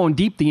 And we're going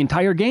deep the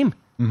entire game.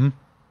 Mm-hmm.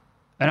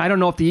 And I don't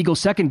know if the Eagles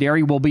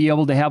secondary will be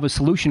able to have a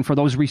solution for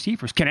those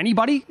receivers. Can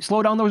anybody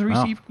slow down those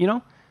receivers?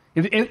 No.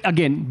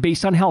 Again,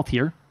 based on health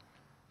here.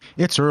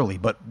 It's early,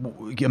 but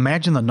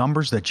imagine the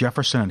numbers that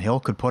Jefferson and Hill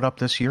could put up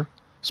this year,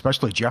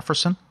 especially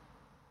Jefferson.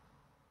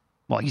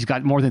 Well, he's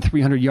got more than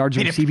 300 yards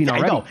receiving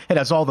already. I know. It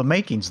has all the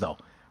makings, though,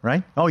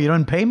 right? Oh, you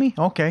didn't pay me?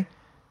 Okay.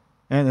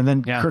 And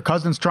then Kirk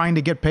Cousins trying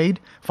to get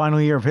paid,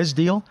 final year of his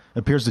deal. It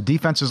appears the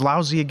defense is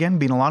lousy again,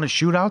 being a lot of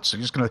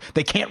shootouts.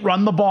 They can't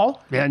run the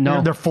ball. Yeah,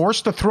 no. They're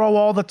forced to throw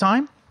all the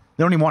time.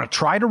 They don't even want to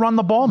try to run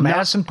the ball.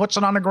 Madison puts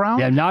it on the ground.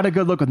 Yeah, not a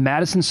good look with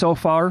Madison so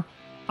far.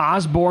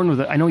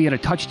 Osborne, I know he had a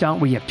touchdown.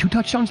 Well, he had 2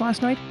 touchdowns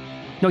last night?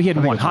 No, he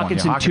had 1.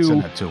 Hockenson,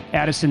 2. Had 2.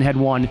 Addison had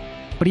 1.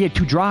 But he had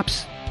 2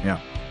 drops. Yeah.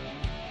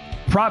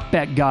 Prop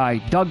bet guy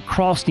Doug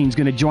Kralstein's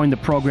going to join the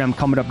program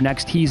coming up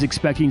next. He's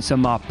expecting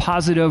some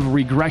positive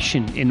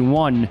regression in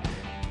one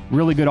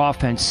really good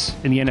offense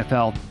in the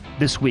NFL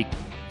this week.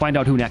 Find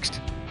out who next.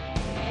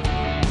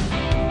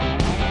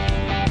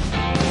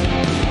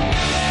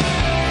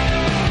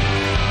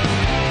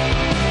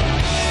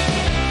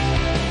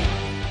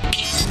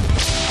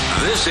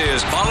 This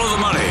is Follow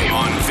the Money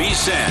on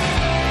VSiN.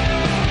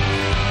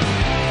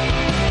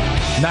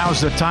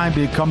 Now's the time to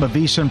become a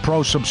VSiN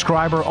Pro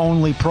subscriber.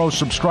 Only Pro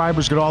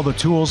subscribers get all the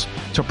tools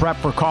to prep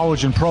for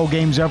college and pro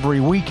games every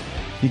week.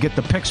 You get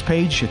the picks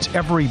page. It's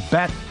every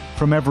bet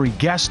from every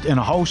guest and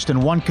host in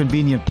one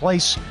convenient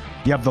place.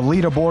 You have the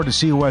leaderboard to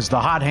see who has the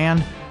hot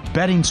hand.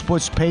 Betting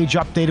splits page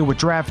updated with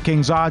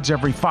DraftKings odds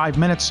every 5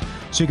 minutes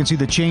so you can see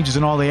the changes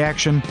in all the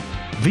action.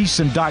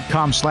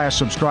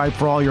 VSiN.com/subscribe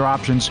for all your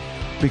options.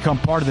 Become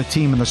part of the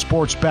team in the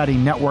sports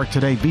betting network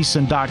today.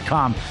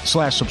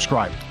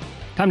 VSiN.com/subscribe.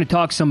 Time to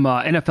talk some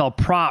NFL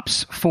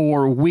props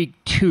for Week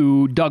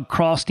 2. Doug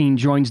Kralstein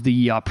joins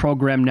the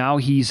program now.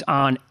 He's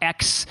on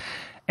X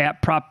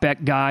at Prop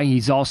Bet Guy.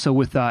 He's also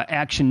with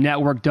Action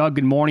Network. Doug,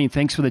 good morning.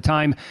 Thanks for the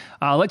time.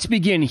 Let's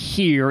begin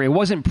here. It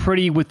wasn't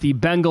pretty with the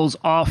Bengals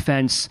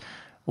offense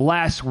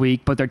last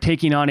week, but they're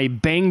taking on a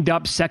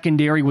banged-up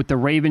secondary with the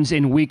Ravens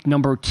in Week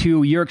number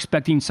 2. You're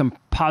expecting some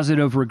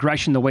positive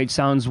regression, the way it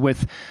sounds,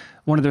 with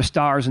one of their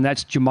stars, and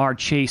that's Ja'Marr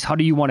Chase. How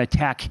do you want to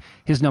attack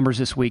his numbers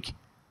this week?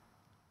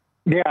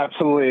 Yeah,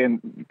 absolutely.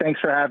 And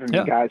thanks for having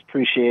me, guys.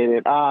 Appreciate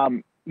it.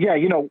 I'm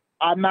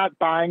not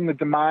buying the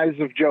demise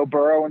of Joe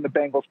Burrow and the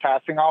Bengals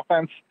passing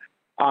offense.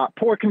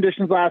 Poor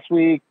conditions last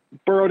week.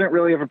 Burrow didn't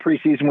really have a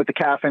preseason with the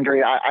calf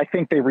injury. I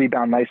think they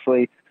rebound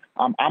nicely.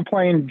 I'm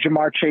playing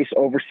Ja'Marr Chase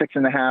over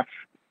 6.5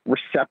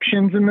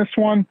 receptions in this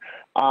one.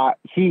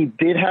 He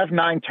did have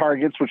 9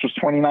 targets, which was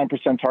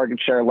 29% target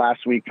share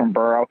last week from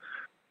Burrow.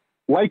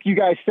 Like you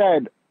guys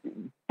said,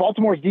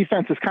 Baltimore's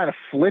defense has kind of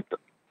flipped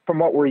from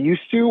what we're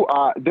used to.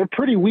 They're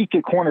pretty weak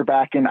at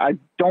cornerback, and I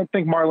don't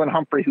think Marlon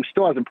Humphrey, who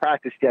still hasn't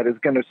practiced yet, is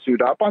going to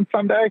suit up on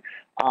Sunday.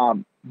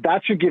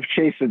 That should give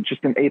Chase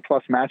just an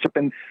A-plus matchup.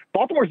 And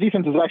Baltimore's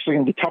defense is actually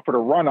going to be tougher to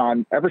run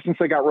on. Ever since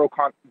they got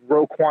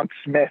Roquan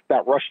Smith,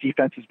 that rush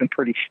defense has been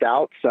pretty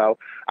stout. So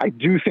I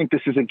do think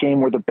this is a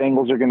game where the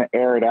Bengals are going to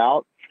air it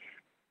out.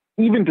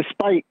 Even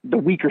despite the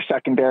weaker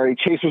secondary,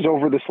 Chase was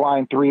over this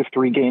line 3 of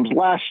 3 games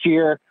last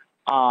year.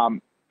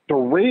 The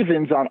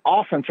Ravens on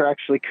offense are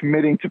actually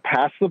committing to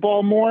pass the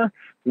ball more,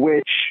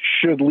 which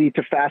should lead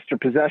to faster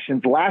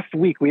possessions. Last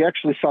week, we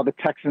actually saw the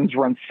Texans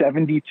run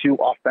 72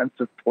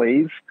 offensive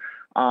plays,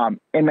 and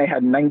they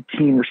had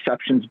 19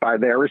 receptions by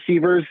their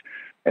receivers.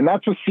 And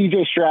that's with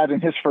C.J. Stroud in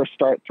his first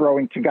start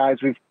throwing to guys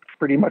we've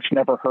pretty much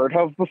never heard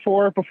of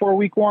before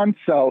week one.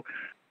 So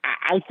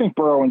I think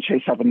Burrow and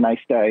Chase have a nice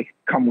day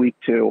come week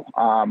 2.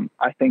 I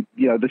think,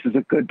 this is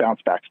a good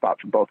bounce back spot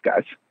for both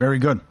guys. Very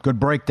good. Good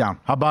breakdown.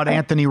 How about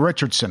Anthony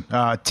Richardson?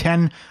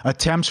 10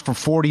 attempts for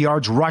 40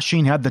 yards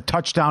rushing, had the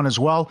touchdown as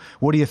well.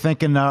 What are you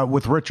thinking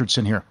with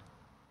Richardson here?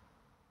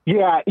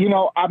 Yeah,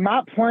 I'm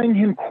not playing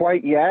him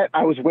quite yet.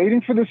 I was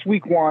waiting for this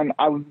week 1.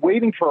 I was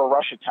waiting for a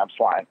rush attempts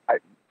line.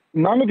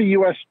 None of the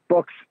U.S.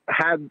 books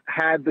had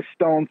the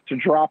stones to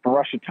drop a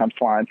rush attempts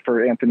line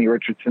for Anthony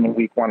Richardson in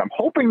week 1. I'm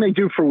hoping they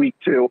do for week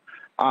 2.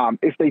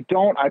 If they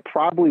don't, I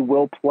probably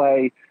will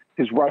play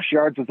his rush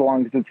yards as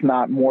long as it's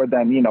not more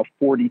than,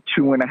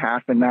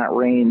 42.5 in that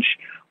range.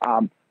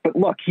 But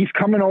look, he's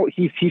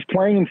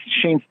playing in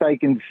Shane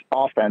Steichen's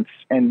offense,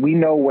 and we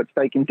know what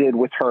Steichen did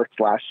with Hurts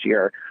last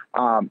year.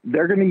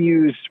 They're going to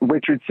use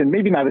Richardson,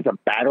 maybe not as a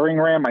battering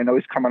ram. I know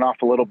he's coming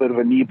off a little bit of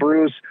a knee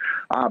bruise,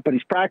 but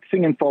he's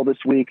practicing in full this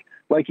week.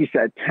 Like you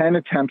said, 10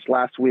 attempts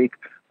last week.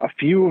 A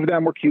few of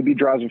them were QB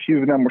draws. A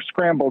few of them were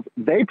scrambles.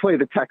 They play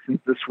the Texans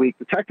this week.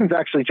 The Texans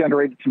actually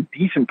generated some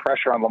decent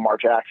pressure on Lamar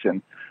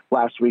Jackson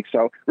last week.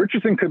 So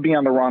Richardson could be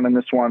on the run in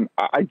this one.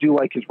 I do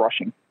like his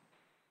rushing.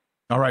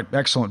 All right,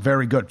 excellent,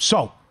 very good.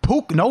 So,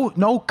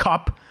 no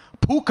Cup.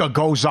 Puka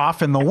goes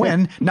off in the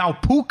win. Now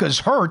Puka's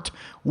hurt.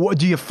 What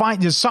do you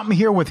find? There's something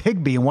here with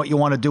Higbee and what you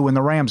want to do in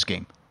the Rams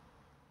game.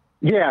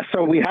 Yeah,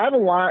 so we had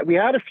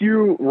a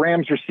few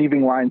Rams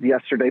receiving lines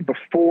yesterday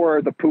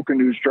before the Puka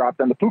news dropped,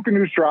 and the Puka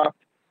news dropped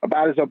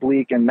about as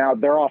oblique, and now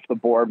they're off the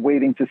board,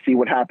 waiting to see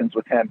what happens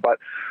with him. But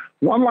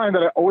one line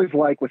that I always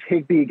like with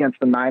Higbee against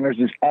the Niners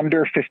is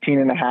under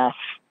 15.5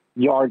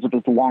 yards of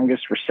his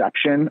longest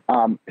reception.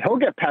 He'll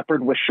get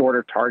peppered with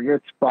shorter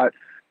targets, but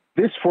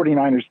this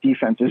 49ers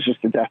defense is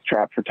just a death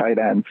trap for tight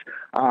ends.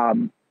 I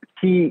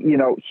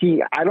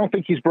don't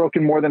think he's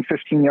broken more than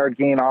 15-yard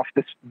gain off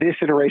this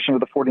iteration of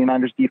the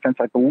 49ers defense,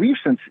 I believe,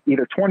 since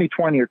either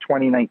 2020 or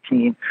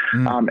 2019.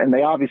 And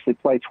they obviously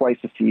play twice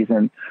a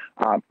season.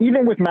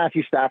 Even with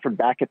Matthew Stafford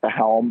back at the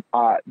helm,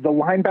 the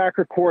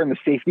linebacker core and the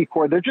safety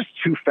core, they're just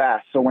too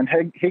fast. So when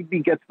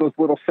Higbee gets those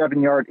little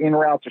 7-yard in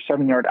routes or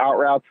 7-yard out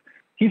routes,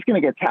 he's going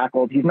to get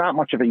tackled. He's not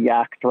much of a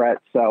yak threat.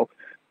 So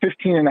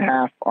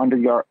 15.5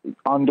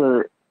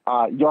 under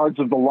yards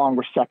of the long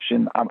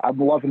reception. I'm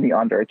loving the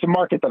under. It's a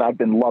market that I've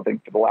been loving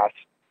for the last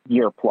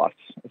year plus,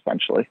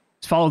 essentially.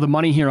 Follow the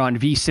money here on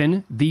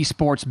VSiN, the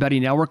Sports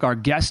Betting Network. Our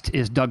guest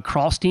is Doug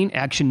Carlstein,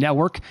 Action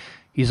Network.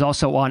 He's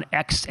also on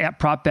X at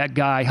Prop Bet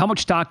Guy. How much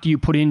stock do you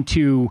put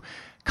into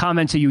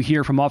comments that you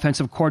hear from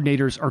offensive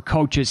coordinators or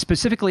coaches,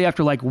 specifically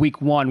after like week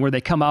 1, where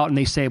they come out and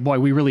they say, boy,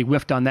 we really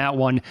whiffed on that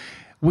one.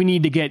 We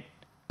need to get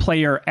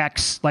player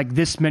X like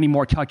this many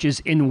more touches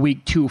in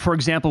week 2. For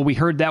example, we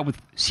heard that with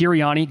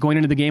Sirianni going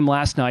into the game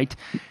last night,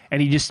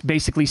 and he just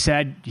basically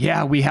said,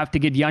 yeah, we have to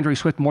get DeAndre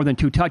Swift more than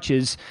 2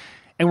 touches.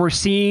 And we're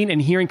seeing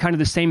and hearing kind of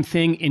the same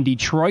thing in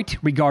Detroit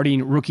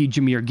regarding rookie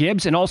Jahmyr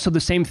Gibbs, and also the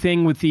same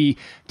thing with the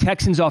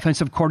Texans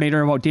offensive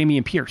coordinator about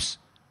Dameon Pierce.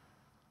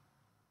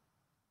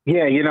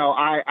 Yeah,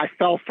 I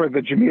fell for the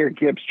Jahmyr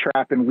Gibbs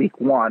trap in week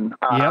 1,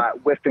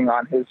 whiffing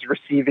on his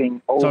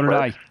receiving over. So did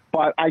I.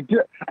 But I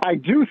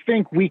do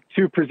think week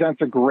 2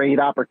 presents a great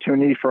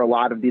opportunity for a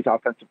lot of these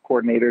offensive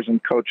coordinators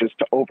and coaches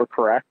to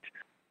overcorrect.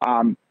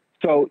 I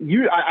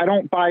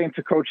don't buy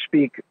into coach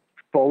speak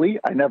fully.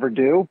 I never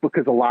do,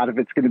 because a lot of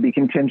it's going to be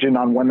contingent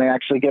on when they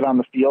actually get on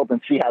the field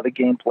and see how the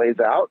game plays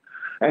out.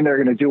 And they're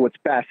going to do what's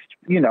best,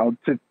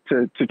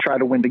 to try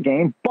to win the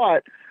game.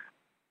 But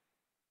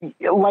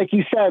like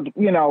you said,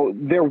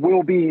 there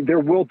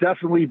will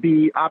definitely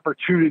be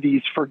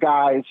opportunities for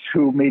guys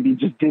who maybe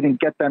just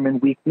didn't get them in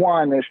week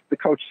 1. If the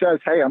coach says,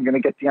 hey, I'm going to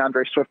get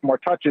DeAndre Swift more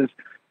touches.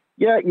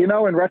 Yeah,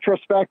 in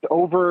retrospect,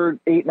 over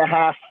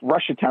 8.5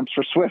 rush attempts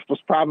for Swift was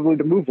probably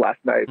the move last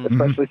night,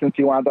 especially since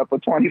he wound up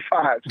with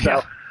 25.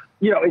 So,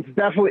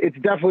 it's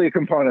definitely a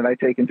component I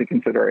take into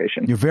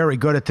consideration. You're very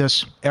good at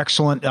this.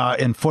 Excellent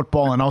in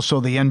football and also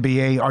the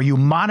NBA. Are you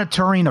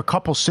monitoring a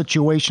couple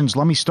situations?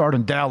 Let me start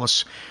in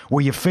Dallas,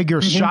 where you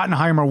figure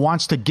Schottenheimer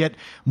wants to get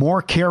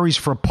more carries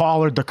for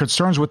Pollard. The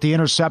concerns with the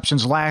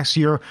interceptions last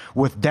year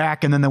with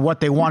Dak, and then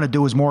what they want to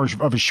do is more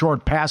of a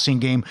short passing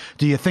game.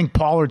 Do you think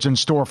Pollard's in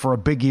store for a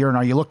big year, and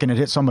are you looking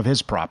at some of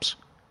his props?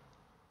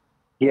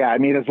 Yeah, I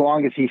mean, as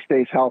long as he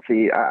stays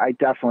healthy, I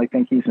definitely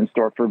think he's in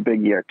store for a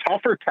big year.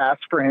 Tougher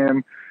task for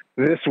him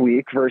this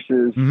week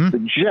versus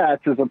the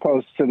Jets as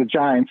opposed to the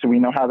Giants, so we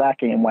know how that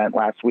game went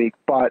last week.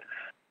 But,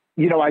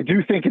 I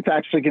do think it's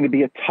actually going to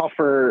be a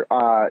tougher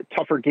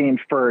game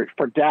for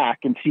Dak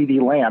and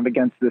CeeDee Lamb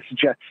against this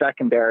Jets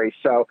secondary.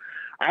 So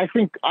I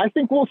think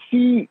we'll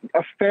see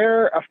a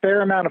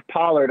fair amount of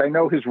Pollard. I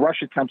know his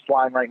rush attempts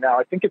line right now,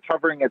 I think it's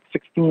hovering at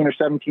 16 or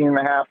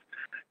 17.5.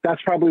 That's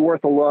probably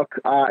worth a look.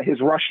 His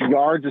rush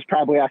yards is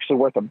probably actually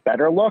worth a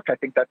better look. I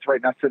think that's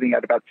right now sitting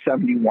at about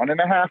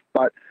 71.5.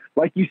 But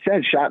like you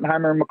said,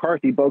 Schottenheimer and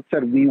McCarthy both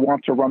said we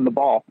want to run the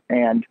ball.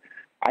 And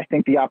I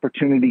think the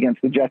opportunity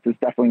against the Jets is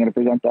definitely going to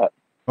present that.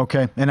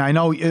 Okay, and I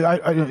know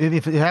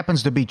if it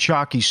happens to be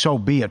chalky, so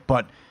be it.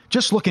 But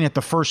just looking at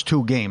the first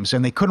 2 games,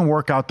 and they couldn't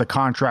work out the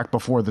contract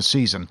before the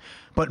season,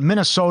 but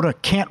Minnesota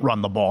can't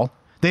run the ball.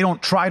 They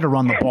don't try to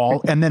run the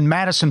ball, and then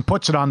Madison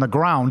puts it on the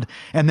ground,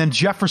 and then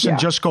Jefferson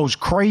just goes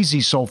crazy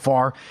so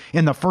far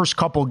in the first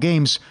couple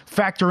games.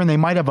 Factor in they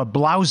might have a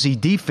blousy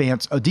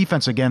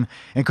defense again,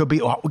 and could be.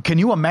 Can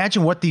you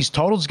imagine what these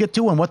totals get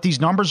to and what these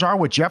numbers are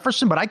with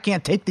Jefferson? But I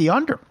can't take the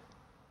under.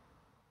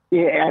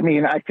 Yeah, I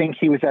mean, I think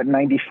he was at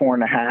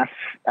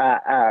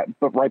 94.5,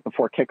 but right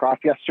before kickoff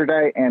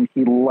yesterday, and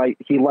he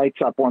lights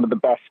up one of the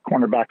best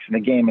cornerbacks in the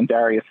game in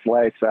Darius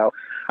Slay. So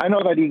I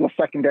know that Eagles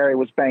secondary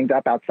was banged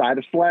up outside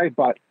of Slay,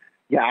 but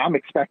yeah, I'm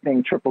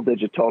expecting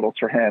triple-digit totals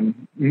for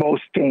him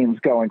most games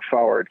going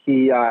forward.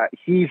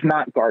 He's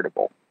not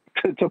guardable,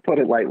 to put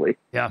it lightly.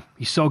 Yeah,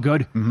 he's so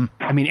good. Mm-hmm.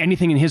 I mean,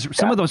 anything in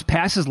some of those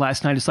passes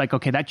last night, it's like,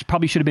 okay, that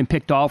probably should have been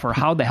picked off, or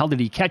how the hell did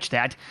he catch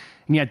that?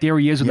 And yet there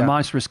he is with a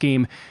monstrous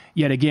game.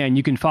 Yet again,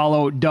 you can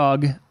follow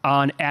Doug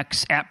on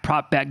X at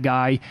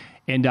PropBetGuy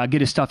and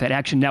get his stuff at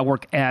Action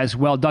Network as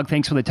well. Doug,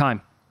 thanks for the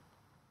time.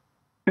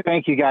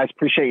 Thank you, guys.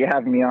 Appreciate you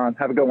having me on.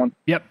 Have a good one.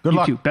 Yep, good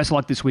luck. Too. Best of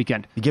luck this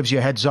weekend. He gives you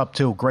a heads up,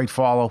 too. Great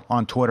follow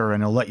on Twitter,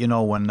 and he'll let you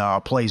know when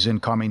plays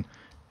incoming.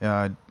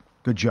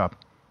 Good job.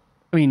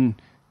 I mean,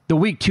 the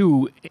week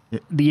 2,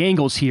 the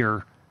angles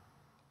here,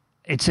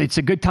 it's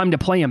a good time to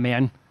play him,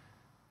 man.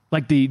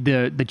 Like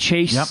the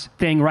chase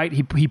thing, right?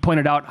 He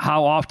pointed out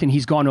how often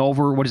he's gone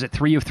over. What is it,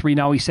 3 of 3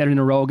 now? He said in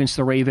a row against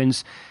the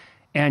Ravens,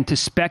 and to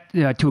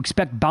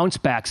expect bounce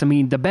backs. I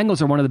mean, the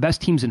Bengals are one of the best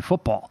teams in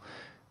football.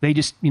 They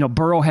just,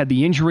 Burrow had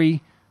the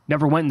injury,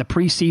 never went in the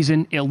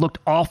preseason. It looked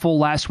awful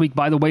last week.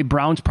 By the way,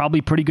 Browns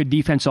probably pretty good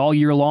defense all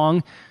year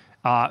long,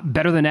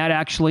 better than that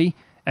actually.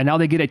 And now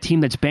they get a team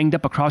that's banged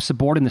up across the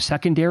board in the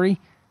secondary.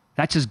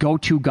 That's his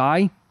go-to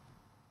guy.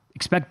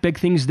 Expect big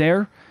things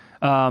there.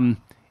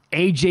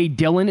 A.J.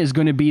 Dillon is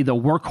going to be the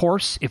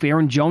workhorse.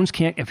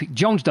 If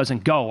Jones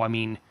doesn't go, I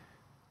mean,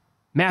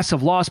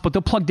 massive loss, but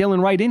they'll plug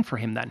Dillon right in for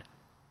him then.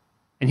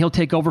 And he'll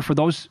take over for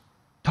those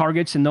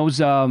targets and those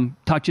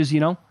touches,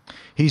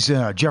 He's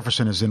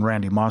Jefferson is in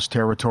Randy Moss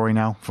territory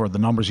now for the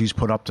numbers he's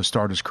put up to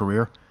start his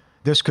career.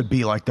 This could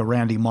be like the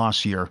Randy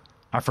Moss year.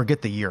 I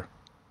forget the year.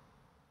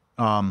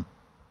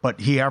 But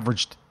he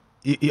averaged,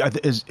 I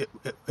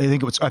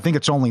think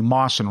it's only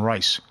Moss and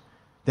Rice.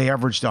 They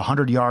averaged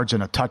 100 yards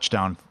and a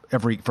touchdown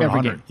every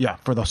 100 game. Yeah,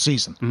 for the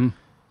season. Mm-hmm.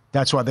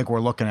 That's what I think we're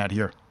looking at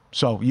here.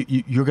 So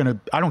you're going to,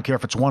 I don't care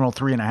if it's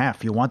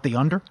 103.5. You want the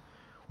under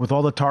with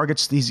all the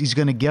targets he's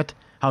going to get,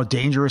 how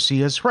dangerous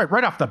he is.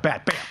 Right off the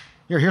bat, bam.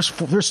 Here's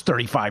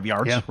 35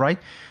 yards, right?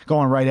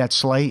 Going right at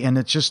Slay. And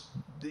it's just,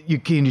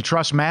 can you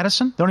trust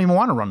Madison? They don't even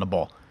want to run the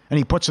ball. And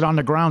he puts it on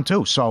the ground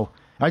too. So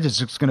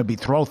it's going to be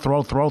throw.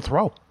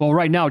 Well,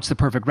 right now it's the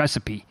perfect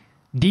recipe.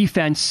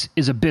 Defense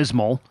is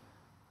abysmal.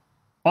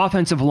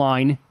 Offensive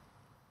line,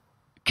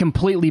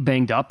 completely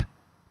banged up.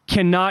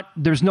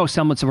 There's no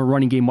semblance of a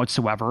running game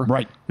whatsoever.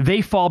 Right.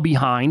 They fall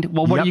behind.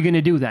 Well, what are you going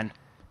to do then?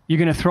 You're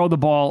going to throw the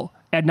ball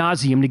ad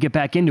nauseum to get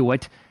back into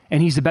it,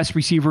 and he's the best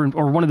receiver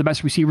or one of the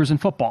best receivers in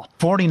football.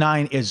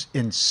 49 is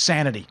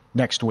insanity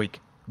next week.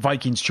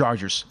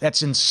 Vikings-Chargers.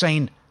 That's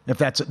insane if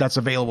that's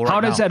available right now.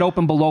 How does that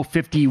open below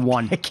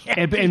 51?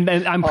 And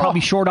I'm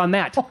probably short on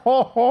that.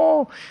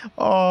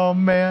 Oh,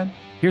 man.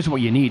 Here's what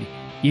you need.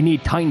 You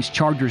need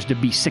Titans-Chargers to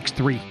be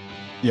 6-3.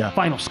 Yeah.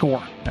 Final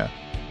score. Yeah.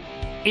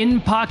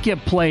 In-pocket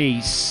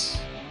plays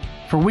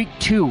for week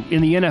 2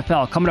 in the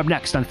NFL. Coming up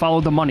next on Follow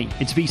the Money.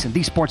 It's VSiN,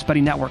 the Sports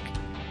Betting Network.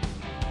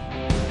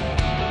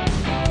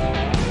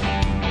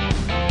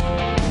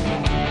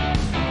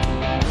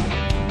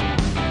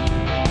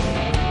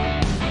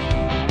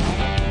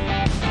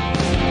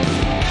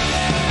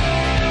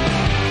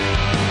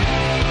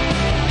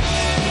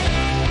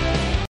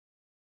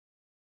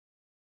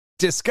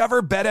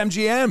 Discover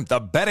BetMGM,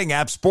 the betting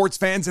app sports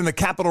fans in the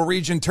capital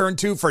region turn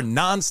to for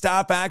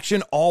nonstop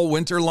action all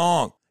winter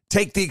long.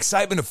 Take the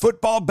excitement of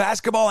football,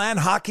 basketball, and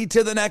hockey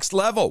to the next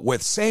level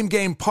with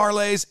same-game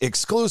parlays,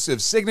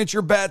 exclusive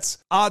signature bets,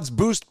 odds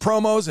boost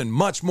promos, and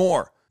much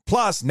more.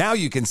 Plus, now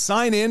you can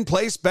sign in,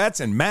 place bets,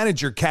 and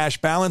manage your cash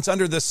balance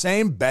under the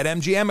same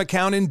BetMGM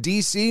account in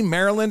D.C.,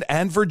 Maryland,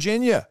 and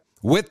Virginia.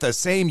 With the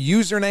same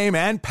username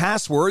and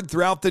password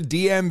throughout the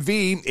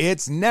DMV,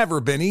 it's never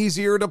been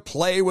easier to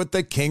play with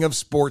the king of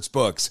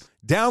sportsbooks.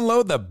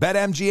 Download the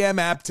BetMGM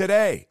app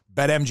today.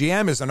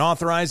 BetMGM is an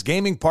authorized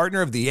gaming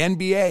partner of the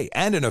NBA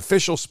and an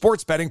official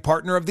sports betting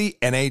partner of the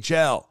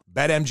NHL.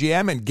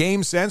 BetMGM and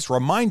GameSense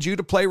remind you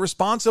to play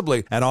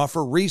responsibly and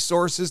offer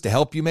resources to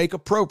help you make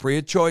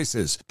appropriate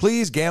choices.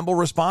 Please gamble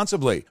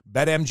responsibly.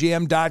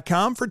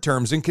 BetMGM.com for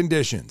terms and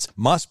conditions.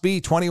 Must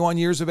be 21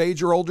 years of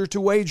age or older to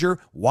wager.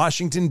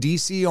 Washington,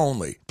 D.C.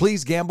 only.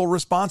 Please gamble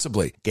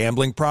responsibly.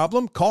 Gambling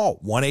problem? Call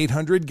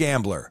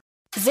 1-800-GAMBLER.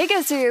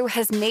 Zigazoo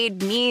has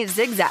made me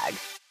zigzag.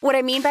 What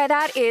I mean by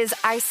that is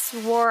I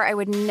swore I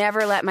would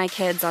never let my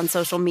kids on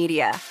social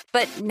media.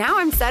 But now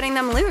I'm setting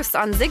them loose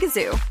on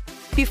Zigazoo.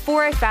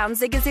 Before I found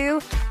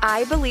Zigazoo,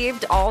 I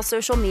believed all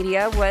social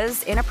media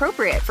was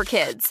inappropriate for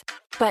kids.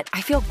 But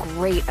I feel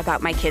great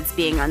about my kids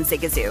being on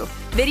Zigazoo.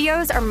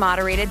 Videos are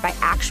moderated by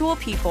actual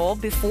people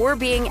before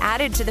being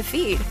added to the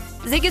feed.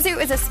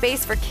 Zigazoo is a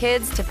space for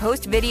kids to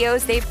post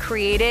videos they've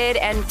created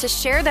and to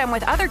share them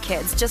with other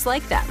kids just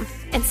like them.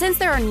 And since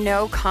there are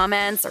no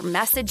comments or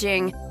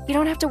messaging, you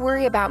don't have to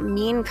worry about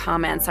mean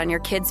comments on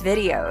your kids'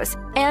 videos.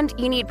 And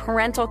you need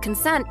parental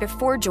consent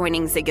before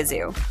joining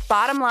Zigazoo.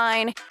 Bottom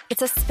line,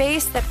 it's a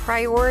space that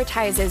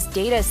prioritizes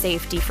data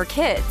safety for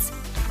kids.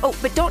 Oh,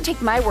 but don't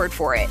take my word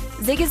for it.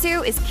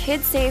 Zigazoo is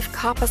KidSafe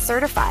COPPA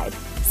certified.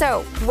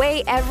 So,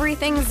 weigh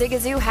everything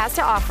Zigazoo has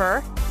to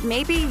offer.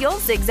 Maybe you'll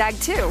zigzag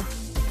too.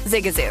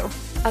 Zigazoo,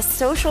 a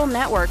social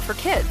network for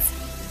kids.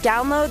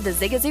 Download the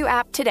Zigazoo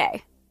app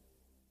today.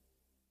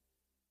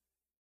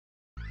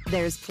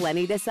 There's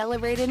plenty to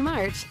celebrate in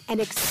March and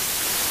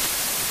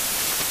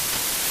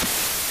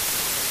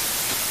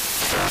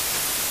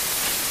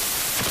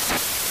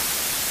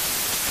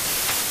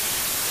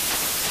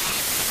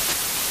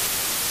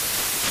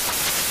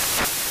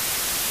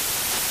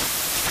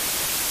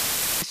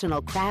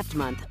National Craft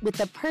Month with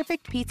the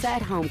perfect pizza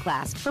at home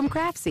class from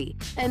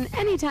Craftsy. And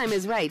anytime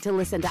is right to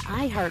listen to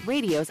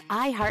iHeartRadio's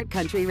iHeart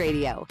Country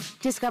Radio.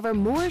 Discover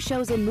more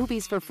shows and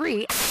movies for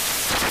free.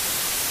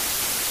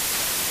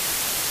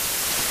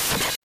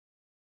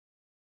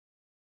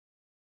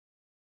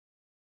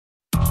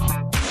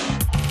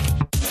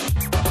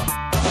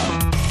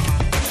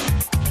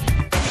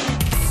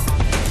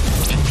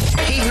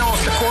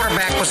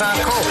 Was on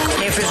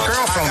coke if his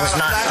girlfriend was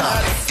not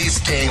done. These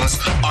games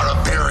are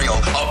a burial,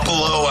 a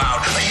blowout,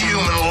 a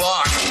human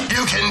lock.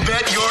 You can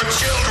bet your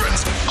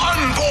children's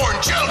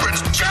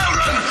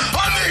children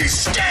on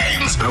these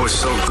games. I was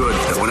so good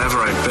that whenever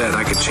I bet,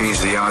 I could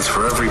change the odds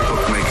for every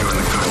bookmaker in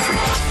the country.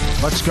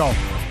 Let's go.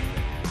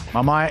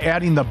 Am I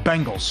adding the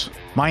Bengals?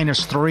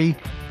 -3,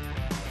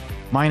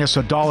 minus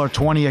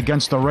 $1.20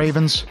 against the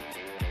Ravens.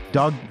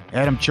 Doug,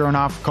 Adam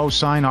Chernoff,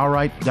 cosign. All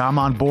right, I'm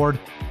on board.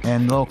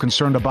 And a little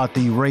concerned about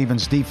the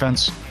Ravens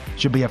defense.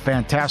 Should be a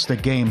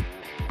fantastic game,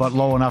 but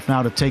low enough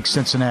now to take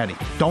Cincinnati.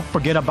 Don't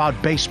forget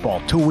about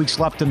baseball. 2 weeks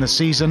left in the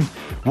season.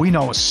 We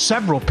know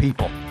several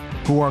people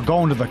who are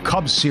going to the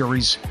Cubs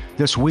series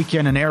this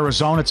weekend in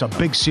Arizona. It's a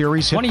big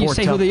series. Why don't you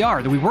say who they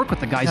are? We work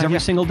with the guys every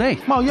single day.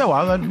 Well,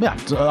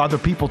 other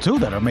people too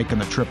that are making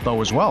the trip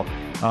though as well.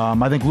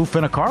 I think Lou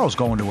Finocchiaro's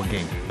going to a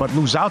game, but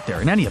Lou's out there.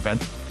 In any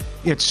event,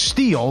 it's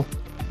Steele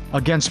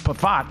against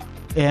Pafat.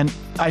 And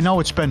I know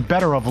it's been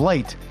better of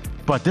late,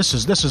 but this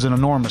is an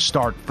enormous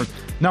start. For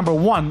number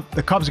one,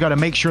 the Cubs got to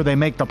make sure they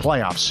make the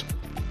playoffs.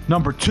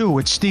 Number two,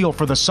 it's Steele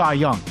for the Cy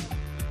Young.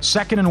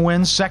 Second in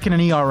wins, second in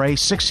ERA,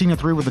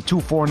 16-3 with a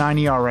 2.49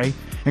 ERA.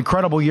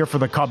 Incredible year for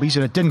the Cubbies,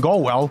 and it didn't go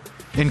well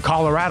in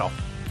Colorado.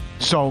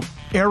 So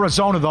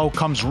Arizona, though,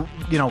 comes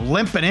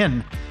limping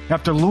in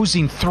after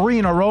losing 3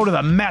 in a row to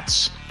the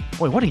Mets.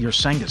 Boy, what are your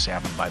Sengas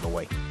having, by the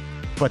way?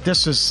 But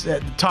this is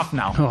tough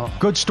now. Oh.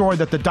 Good story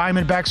that the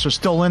Diamondbacks are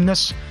still in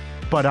this,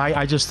 but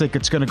I just think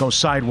it's going to go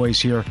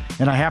sideways here.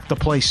 And I have to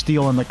play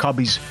Steele and the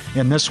Cubbies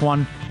in this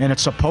one. And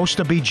it's supposed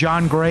to be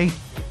John Gray,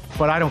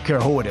 but I don't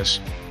care who it is.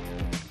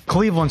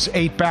 Cleveland's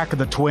 8 back of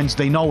the Twins.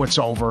 They know it's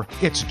over.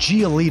 It's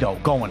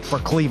Giolito going for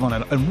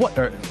Cleveland. And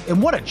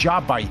what a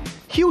job by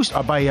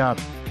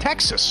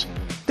Texas.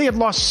 They had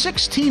lost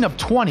 16 of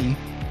 20.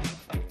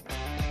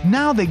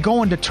 Now they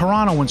go into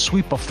Toronto and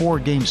sweep a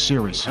 4-game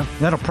series.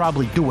 That'll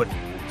probably do it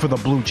for the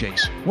Blue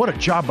Jays. What a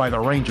job by the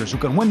Rangers, who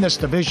can win this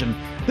division.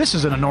 This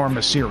is an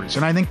enormous series,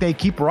 and I think they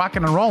keep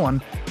rocking and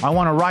rolling. I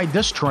want to ride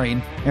this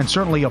train and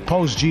certainly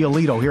oppose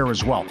Giolito here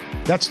as well.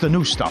 That's the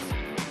new stuff.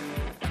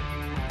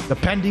 The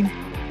pending,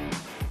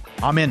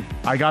 I'm in.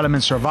 I got him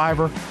in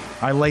Survivor.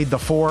 I laid the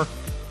 4.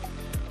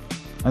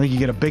 I think you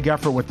get a big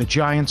effort with the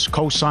Giants.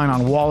 Cosign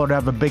on Waller to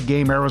have a big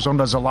game. Arizona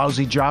does a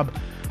lousy job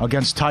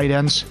against tight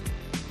ends.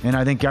 And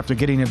I think after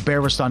getting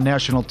embarrassed on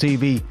national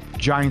TV,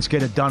 Giants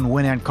get it done,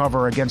 win and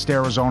cover against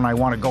Arizona. I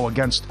want to go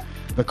against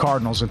the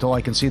Cardinals until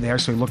I can see they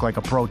actually look like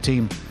a pro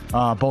team,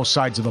 both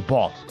sides of the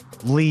ball.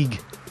 League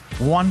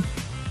 1,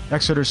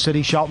 Exeter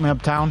City, Cheltenham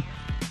Town,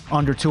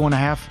 under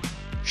 2.5.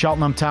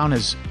 Cheltenham Town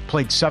has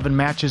played 7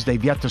 matches.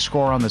 They've yet to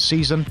score on the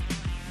season.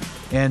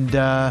 And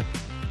I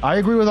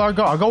agree with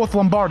Argo. I'll go with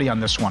Lombardi on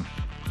this one.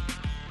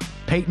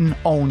 Peyton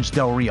owns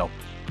Del Rio.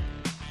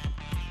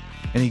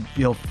 And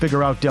he'll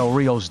figure out Del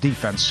Rio's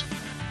defense.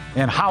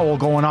 And Howell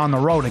going on the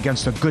road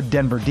against a good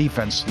Denver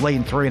defense,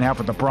 laying 3.5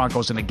 with the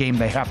Broncos in a game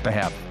they have to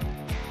have.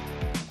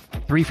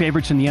 3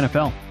 favorites in the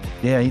NFL.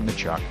 Yeah, eating the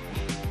chalk.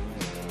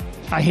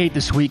 I hate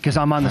this week because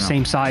I'm on the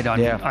same side on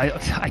it.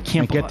 I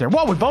can't get there.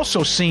 Well, we've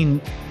also seen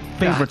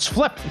favorites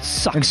flip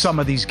in some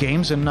of these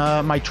games, and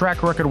my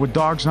track record with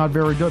dogs not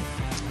very good.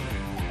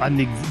 I'm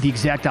the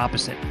exact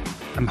opposite.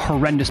 I'm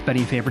horrendous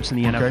betting favorites in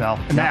the NFL.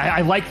 And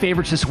I like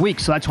favorites this week,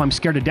 so that's why I'm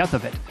scared to death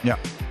of it. Yeah.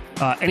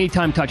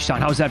 Anytime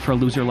touchdown. How's that for a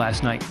loser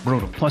last night?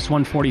 Brutal. Plus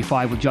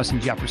 145 with Justin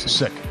Jefferson.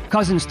 Sick.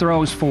 Cousins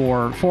throws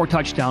for 4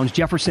 touchdowns.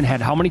 Jefferson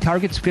had how many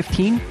targets?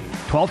 15?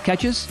 12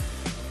 catches?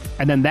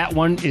 And then that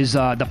one is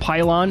the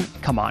pylon.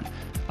 Come on.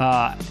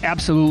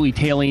 Absolutely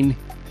tailing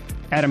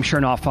Adam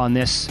Chernoff on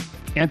this.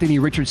 Anthony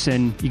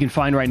Richardson, you can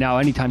find right now,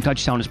 anytime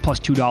touchdown is plus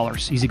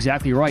 $2. He's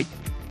exactly right.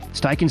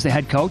 Steichen's the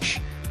head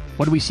coach.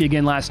 What did we see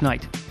again last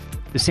night?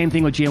 The same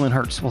thing with Jalen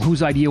Hurts. Well,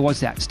 whose idea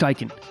was that?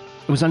 Steichen.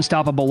 It was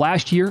unstoppable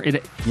last year.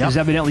 It is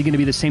evidently going to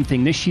be the same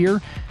thing this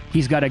year.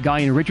 He's got a guy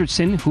in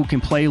Richardson who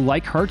can play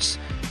like Hurts.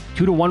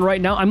 2-1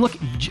 right now. I'm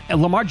looking.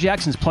 Lamar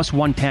Jackson's plus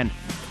 110.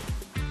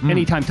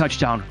 Anytime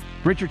touchdown.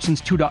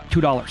 Richardson's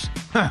 $2.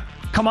 Huh.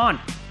 Come on.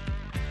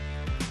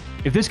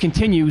 If this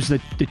continues, the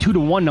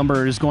 2-1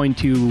 number is going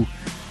to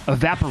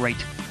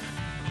evaporate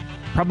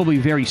probably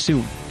very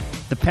soon.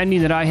 The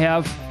pending that I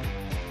have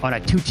on a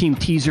 2-team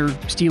teaser,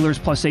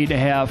 Steelers plus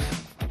 8.5,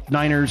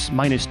 Niners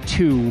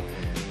 -2.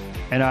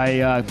 And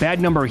I bad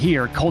number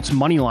here, Colts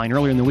money line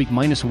earlier in the week,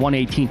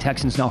 -118.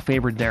 Texans now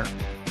favored there.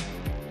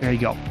 There you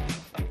go.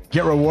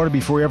 Get rewarded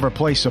before you ever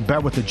place a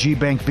bet with the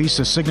G-Bank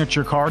Visa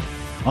Signature Card.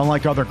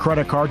 Unlike other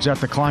credit cards that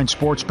decline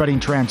sports betting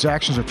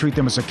transactions or treat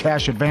them as a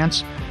cash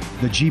advance,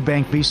 the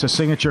G-Bank Visa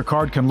Signature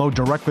Card can load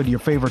directly to your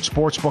favorite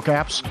sportsbook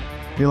apps.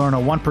 You'll earn a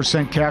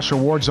 1% cash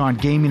rewards on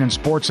gaming and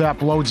sports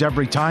app loads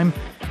every time,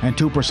 and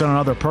 2% on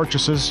other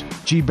purchases.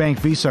 G-Bank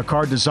Visa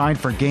card designed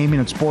for gaming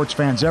and sports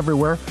fans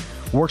everywhere.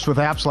 Works with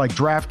apps like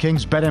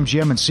DraftKings,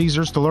 BetMGM, and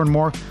Caesars. To learn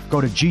more, go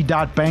to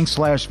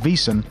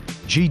g.bank/VSiN,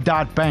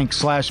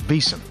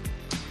 g.bank/VSiN.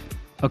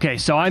 Okay,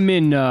 so I'm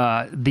in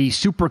the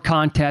Super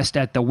Contest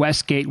at the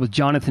Westgate with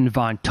Jonathan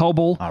Von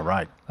Tobel. All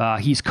right.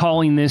 He's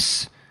calling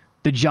this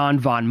the John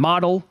Von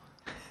model.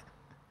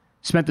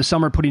 Spent the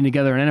summer putting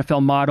together an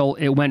NFL model.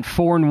 It went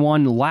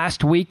 4-1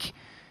 last week.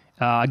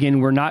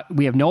 Again,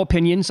 we have no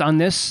opinions on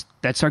this.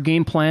 That's our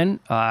game plan.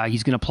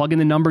 He's going to plug in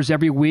the numbers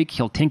every week.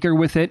 He'll tinker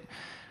with it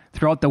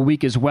throughout the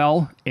week as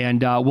well.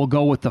 And we'll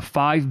go with the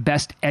 5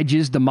 best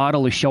edges the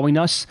model is showing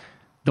us.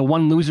 The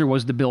one loser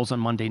was the Bills on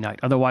Monday night.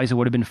 Otherwise, it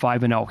would have been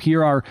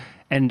 5-0.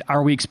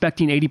 Are we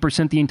expecting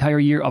 80% the entire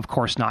year? Of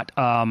course not.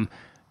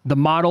 The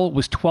model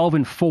was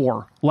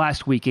 12-4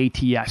 last week,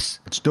 ATS.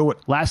 Let's do it.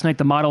 Last night,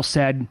 the model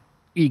said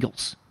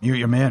Eagles.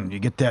 You're man. You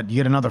get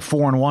another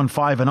 4-1,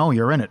 5-0.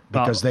 You're in it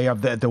because they have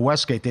the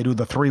Westgate. They do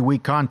the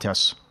 3-week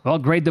contests. Well,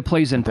 grade the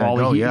plays in,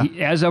 Paul.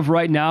 As of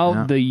right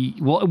now,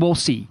 we'll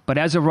see. But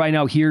as of right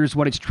now, here's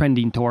what it's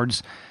trending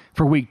towards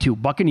for week 2.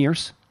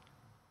 Buccaneers.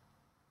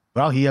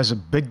 Well, he has a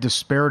big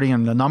disparity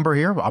in the number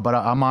here, but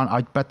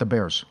I bet the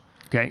Bears.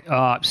 Okay,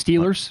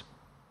 Steelers.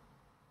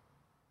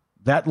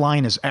 That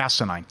line is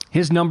asinine.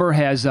 His number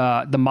has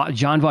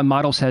John Von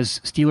Models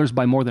has Steelers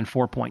by more than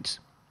 4 points.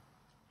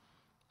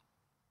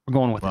 We're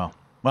going with it. Well,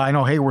 I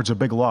know Hayward's a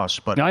big loss,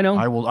 but I know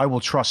I will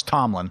trust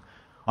Tomlin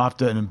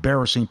after an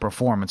embarrassing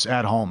performance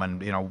at home,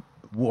 and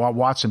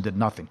Watson did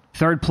nothing.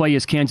 Third play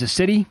is Kansas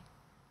City.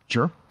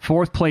 Sure.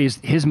 Fourth play is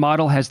his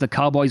model has the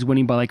Cowboys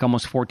winning by like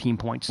almost 14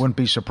 points. Wouldn't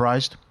be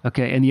surprised.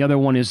 Okay, and the other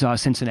one is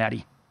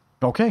Cincinnati.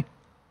 Okay.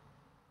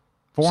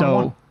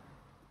 4-1.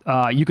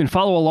 You can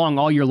follow along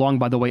all year long,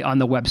 by the way, on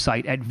the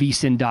website at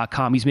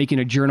vsin.com. He's making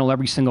a journal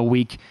every single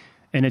week,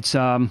 and it's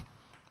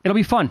it'll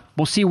be fun.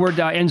 We'll see where it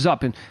ends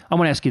up, and I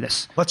want to ask you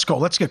this. Let's go.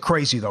 Let's get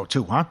crazy, though,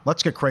 too, huh?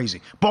 Let's get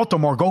crazy.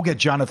 Baltimore, go get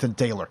Jonathan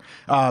Taylor.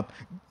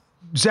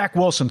 Zach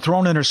Wilson, throw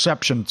an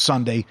interception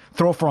Sunday,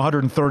 throw for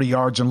 130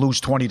 yards and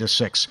lose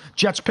 20-6.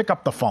 Jets, pick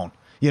up the phone.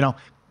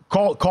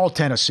 Call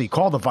Tennessee,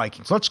 call the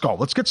Vikings. Let's go.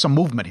 Let's get some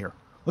movement here.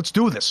 Let's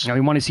do this. We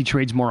want to see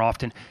trades more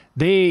often.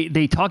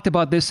 They talked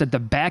about this at the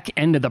back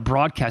end of the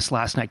broadcast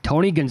last night.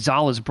 Tony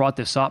Gonzalez brought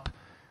this up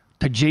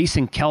to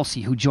Jason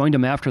Kelsey, who joined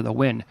him after the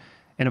win.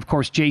 And, of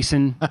course,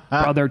 Jason,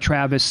 brother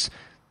Travis,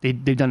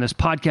 they've done this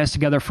podcast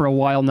together for a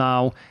while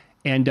now.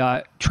 And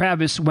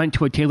Travis went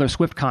to a Taylor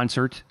Swift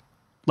concert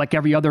like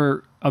every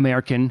other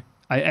American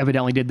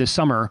evidently did this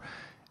summer,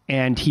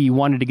 and he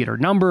wanted to get her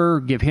number,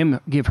 give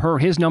her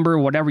his number,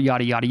 whatever,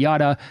 yada, yada,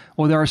 yada.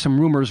 Well, there are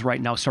some rumors right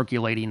now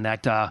circulating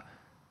that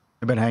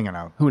they've been hanging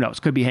out. Who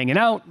knows? Could be hanging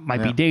out,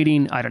 might be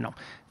dating. I don't know.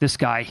 This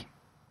guy,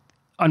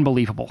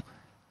 unbelievable.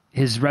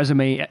 His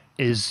resume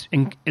is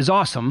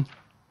awesome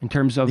in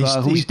terms of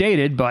who he's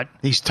dated, but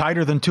he's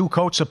tighter than 2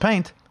 coats of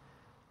paint.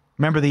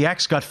 Remember, the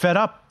ex got fed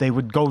up. They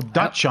would go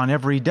Dutch on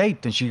every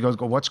date, and she goes,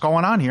 "What's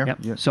going on here?" Yep.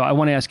 Yeah. So I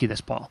want to ask you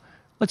this, Paul.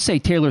 Let's say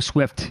Taylor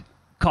Swift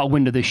called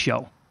into this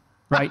show,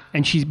 right?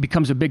 And she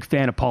becomes a big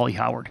fan of Paulie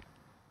Howard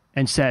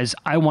and says,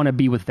 "I want to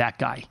be with that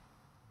guy,"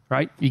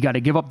 right? You got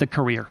to give up the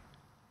career.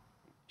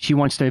 She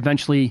wants to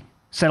eventually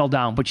settle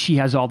down, but she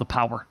has all the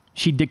power.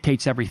 She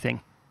dictates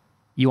everything.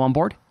 You on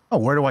board? Oh,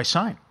 where do I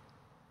sign?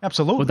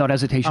 Absolutely. Without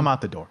hesitation? I'm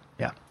out the door.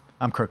 Yeah.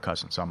 I'm Kirk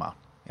Cousins. I'm out.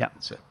 Yeah.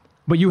 That's it.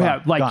 But you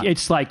have,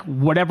 it's like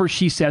whatever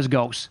she says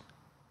goes.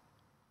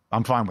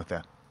 I'm fine with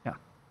that. Yeah.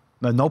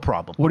 No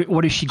problem.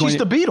 What is she going She's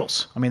to... the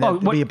Beatles. I mean,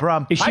 that would be a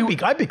problem.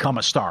 I'd become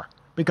a star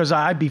because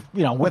I'd be,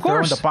 with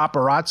her and the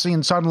paparazzi,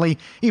 and suddenly,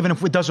 even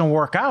if it doesn't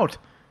work out,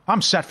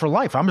 I'm set for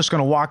life. I'm just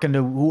going to walk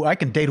into I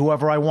can date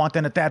whoever I want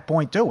then at that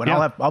point too, and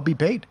I'll be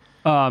paid.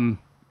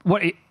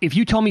 What if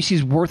you told me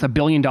she's worth $1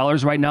 billion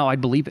right now?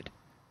 I'd believe it.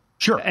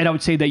 Sure. And I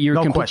would say that you're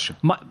no question.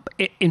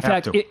 In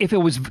fact, if it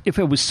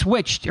was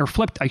switched or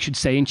flipped, I should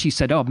say, and she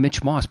said, "Oh,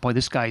 Mitch Moss, boy,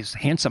 this guy's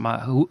handsome.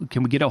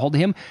 Can we get a hold of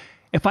him?"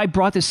 If I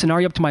brought this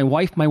scenario up to my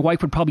wife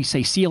would probably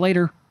say, "See you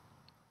later.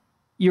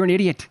 You're an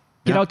idiot.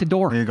 Get out the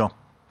door." There you go.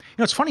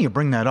 It's funny you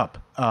bring that up.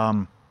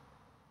 I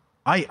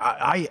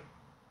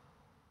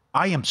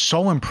am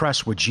so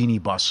impressed with Jeannie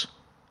Buss.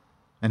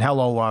 And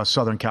hello,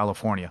 Southern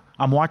California.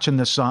 I'm watching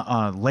this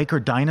Laker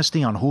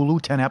Dynasty on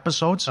Hulu, 10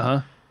 episodes.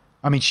 Uh-huh.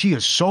 I mean, she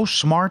is so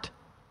smart.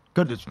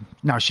 Good.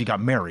 Now she got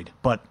married,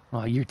 but...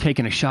 Well, you're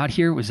taking a shot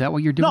here? Was that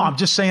what you're doing? No, I'm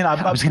just saying...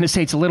 I was going to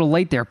say it's a little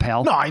late there,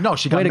 pal. No, I know.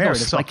 She got married.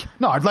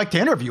 No, I'd like to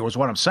interview her is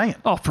what I'm saying.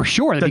 Oh, for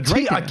sure. That'd be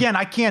great. Again,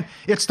 I can't...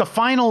 It's the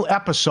final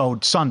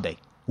episode Sunday.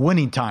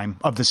 Winning time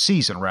of the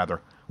season, rather.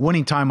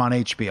 Winning time on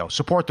HBO.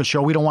 Support the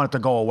show. We don't want it to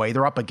go away.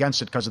 They're up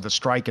against it because of the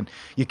strike, and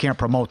you can't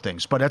promote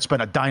things. But it's been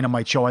a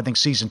dynamite show. I think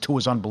season 2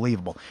 is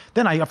unbelievable.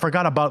 Then I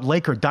forgot about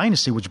Laker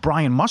Dynasty, which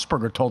Brian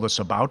Musburger told us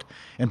about.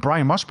 And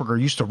Brian Musburger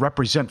used to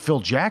represent Phil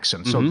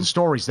Jackson. So the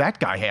stories that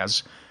guy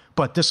has.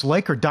 But this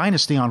Laker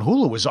Dynasty on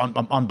Hulu is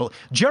unbelievable.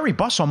 Jerry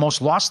Buss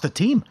almost lost the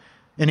team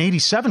in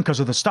 '87 because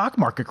of the stock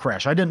market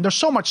crash. There's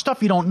so much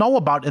stuff you don't know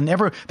about. And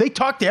they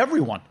talk to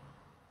everyone.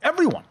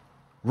 Everyone.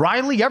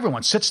 Riley,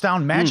 everyone sits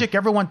down. Magic,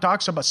 everyone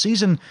talks about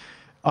season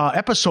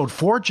episode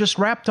 4 just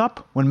wrapped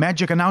up when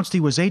Magic announced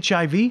he was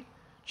HIV.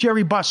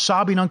 Jerry Buss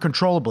sobbing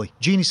uncontrollably.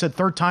 Jeannie said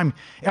third time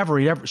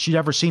she'd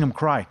ever seen him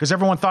cry because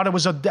everyone thought it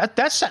was a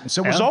death sentence.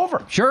 It was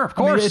over. Sure, of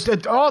course. I mean,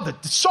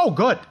 it's so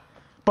good.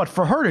 But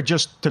for her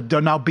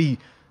to now be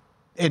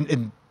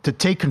and to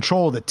take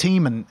control of the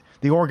team and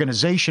the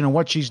organization and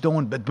what she's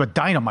doing, but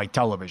dynamite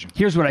television.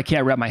 Here's what I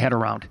can't wrap my head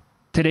around.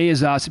 Today is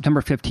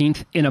September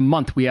 15th. In a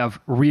month, we have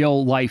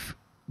real life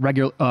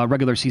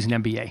regular season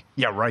NBA.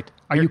 Yeah, right.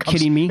 Are you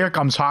kidding me? Here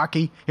comes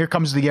hockey. Here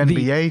comes the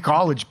NBA,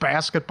 college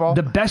basketball.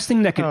 The best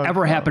thing that could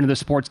ever happen to the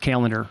sports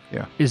calendar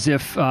is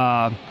if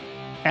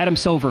Adam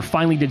Silver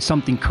finally did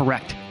something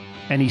correct.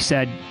 And he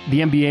said, the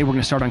NBA, we're going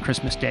to start on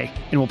Christmas Day,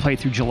 and we'll play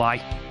through July.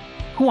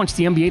 Who wants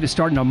the NBA to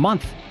start in a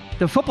month?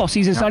 The football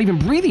season's not even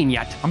breathing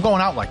yet. I'm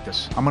going out like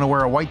this. I'm going to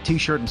wear a white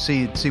T-shirt and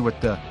see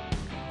what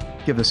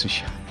give this a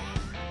shot.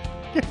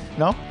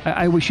 No?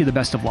 I wish you the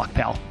best of luck,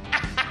 pal.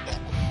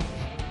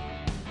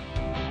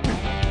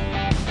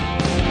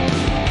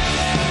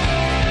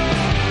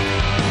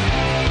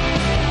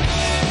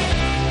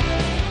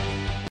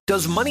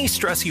 Does money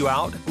stress you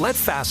out? Let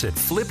Facet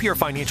flip your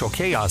financial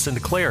chaos into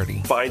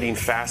clarity. Finding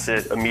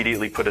Facet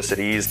immediately put us at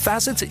ease.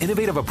 Facet's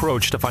innovative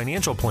approach to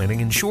financial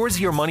planning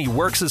ensures your money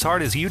works as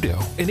hard as you do,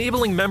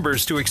 enabling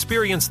members to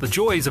experience the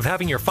joys of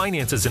having your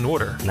finances in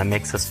order. And that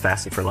makes us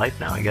Facet for life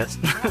now, I guess.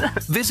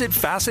 Visit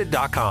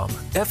Facet.com,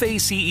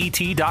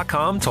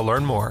 FACET.com to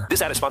learn more.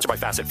 This ad is sponsored by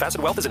Facet.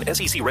 Facet Wealth is an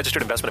SEC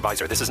registered investment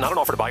advisor. This is not an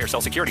offer to buy or sell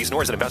securities,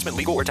 nor is it investment,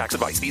 legal, or tax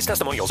advice. These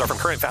testimonials are from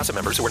current Facet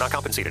members who are not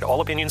compensated. All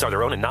opinions are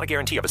their own and not a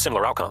guarantee of a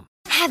similar outcome.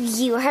 Have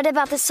you heard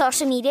about the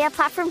social media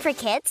platform for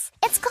kids?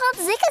 It's called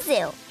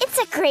Zigazoo. It's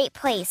a great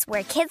place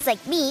where kids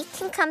like me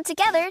can come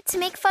together to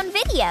make fun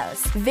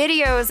videos.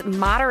 Videos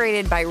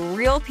moderated by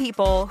real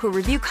people who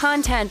review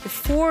content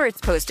before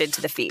it's posted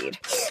to the feed.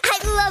 I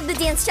love the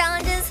dance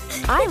challenges.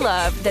 I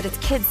love that it's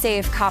Kid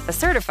Safe COPPA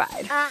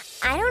certified.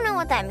 I don't know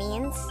what that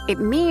means. It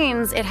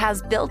means it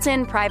has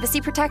built-in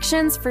privacy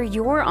protections for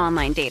your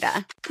online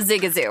data.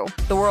 Zigazoo,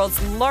 the world's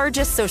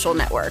largest social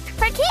network.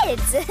 For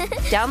kids.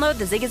 Download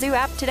the Zigazoo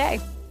app today.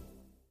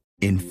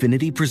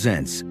 Infiniti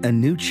presents a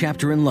new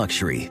chapter in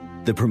luxury,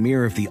 the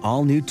premiere of the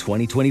all-new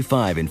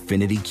 2025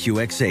 Infiniti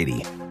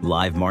QX80,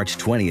 live March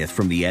 20th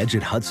from the Edge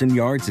at Hudson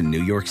Yards in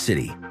New York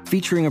City,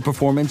 featuring a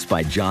performance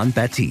by John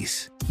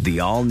Batiste. The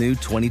all-new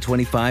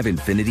 2025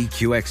 Infiniti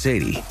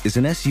QX80 is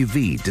an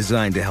SUV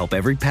designed to help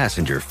every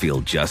passenger feel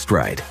just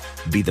right.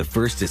 Be the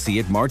first to see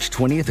it March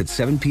 20th at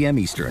 7 p.m.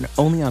 Eastern,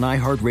 only on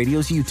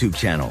iHeartRadio's YouTube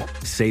channel.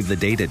 Save the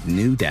date at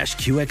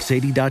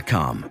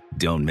new-QX80.com.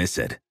 Don't miss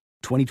it.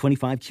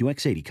 2025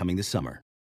 QX80 coming this summer.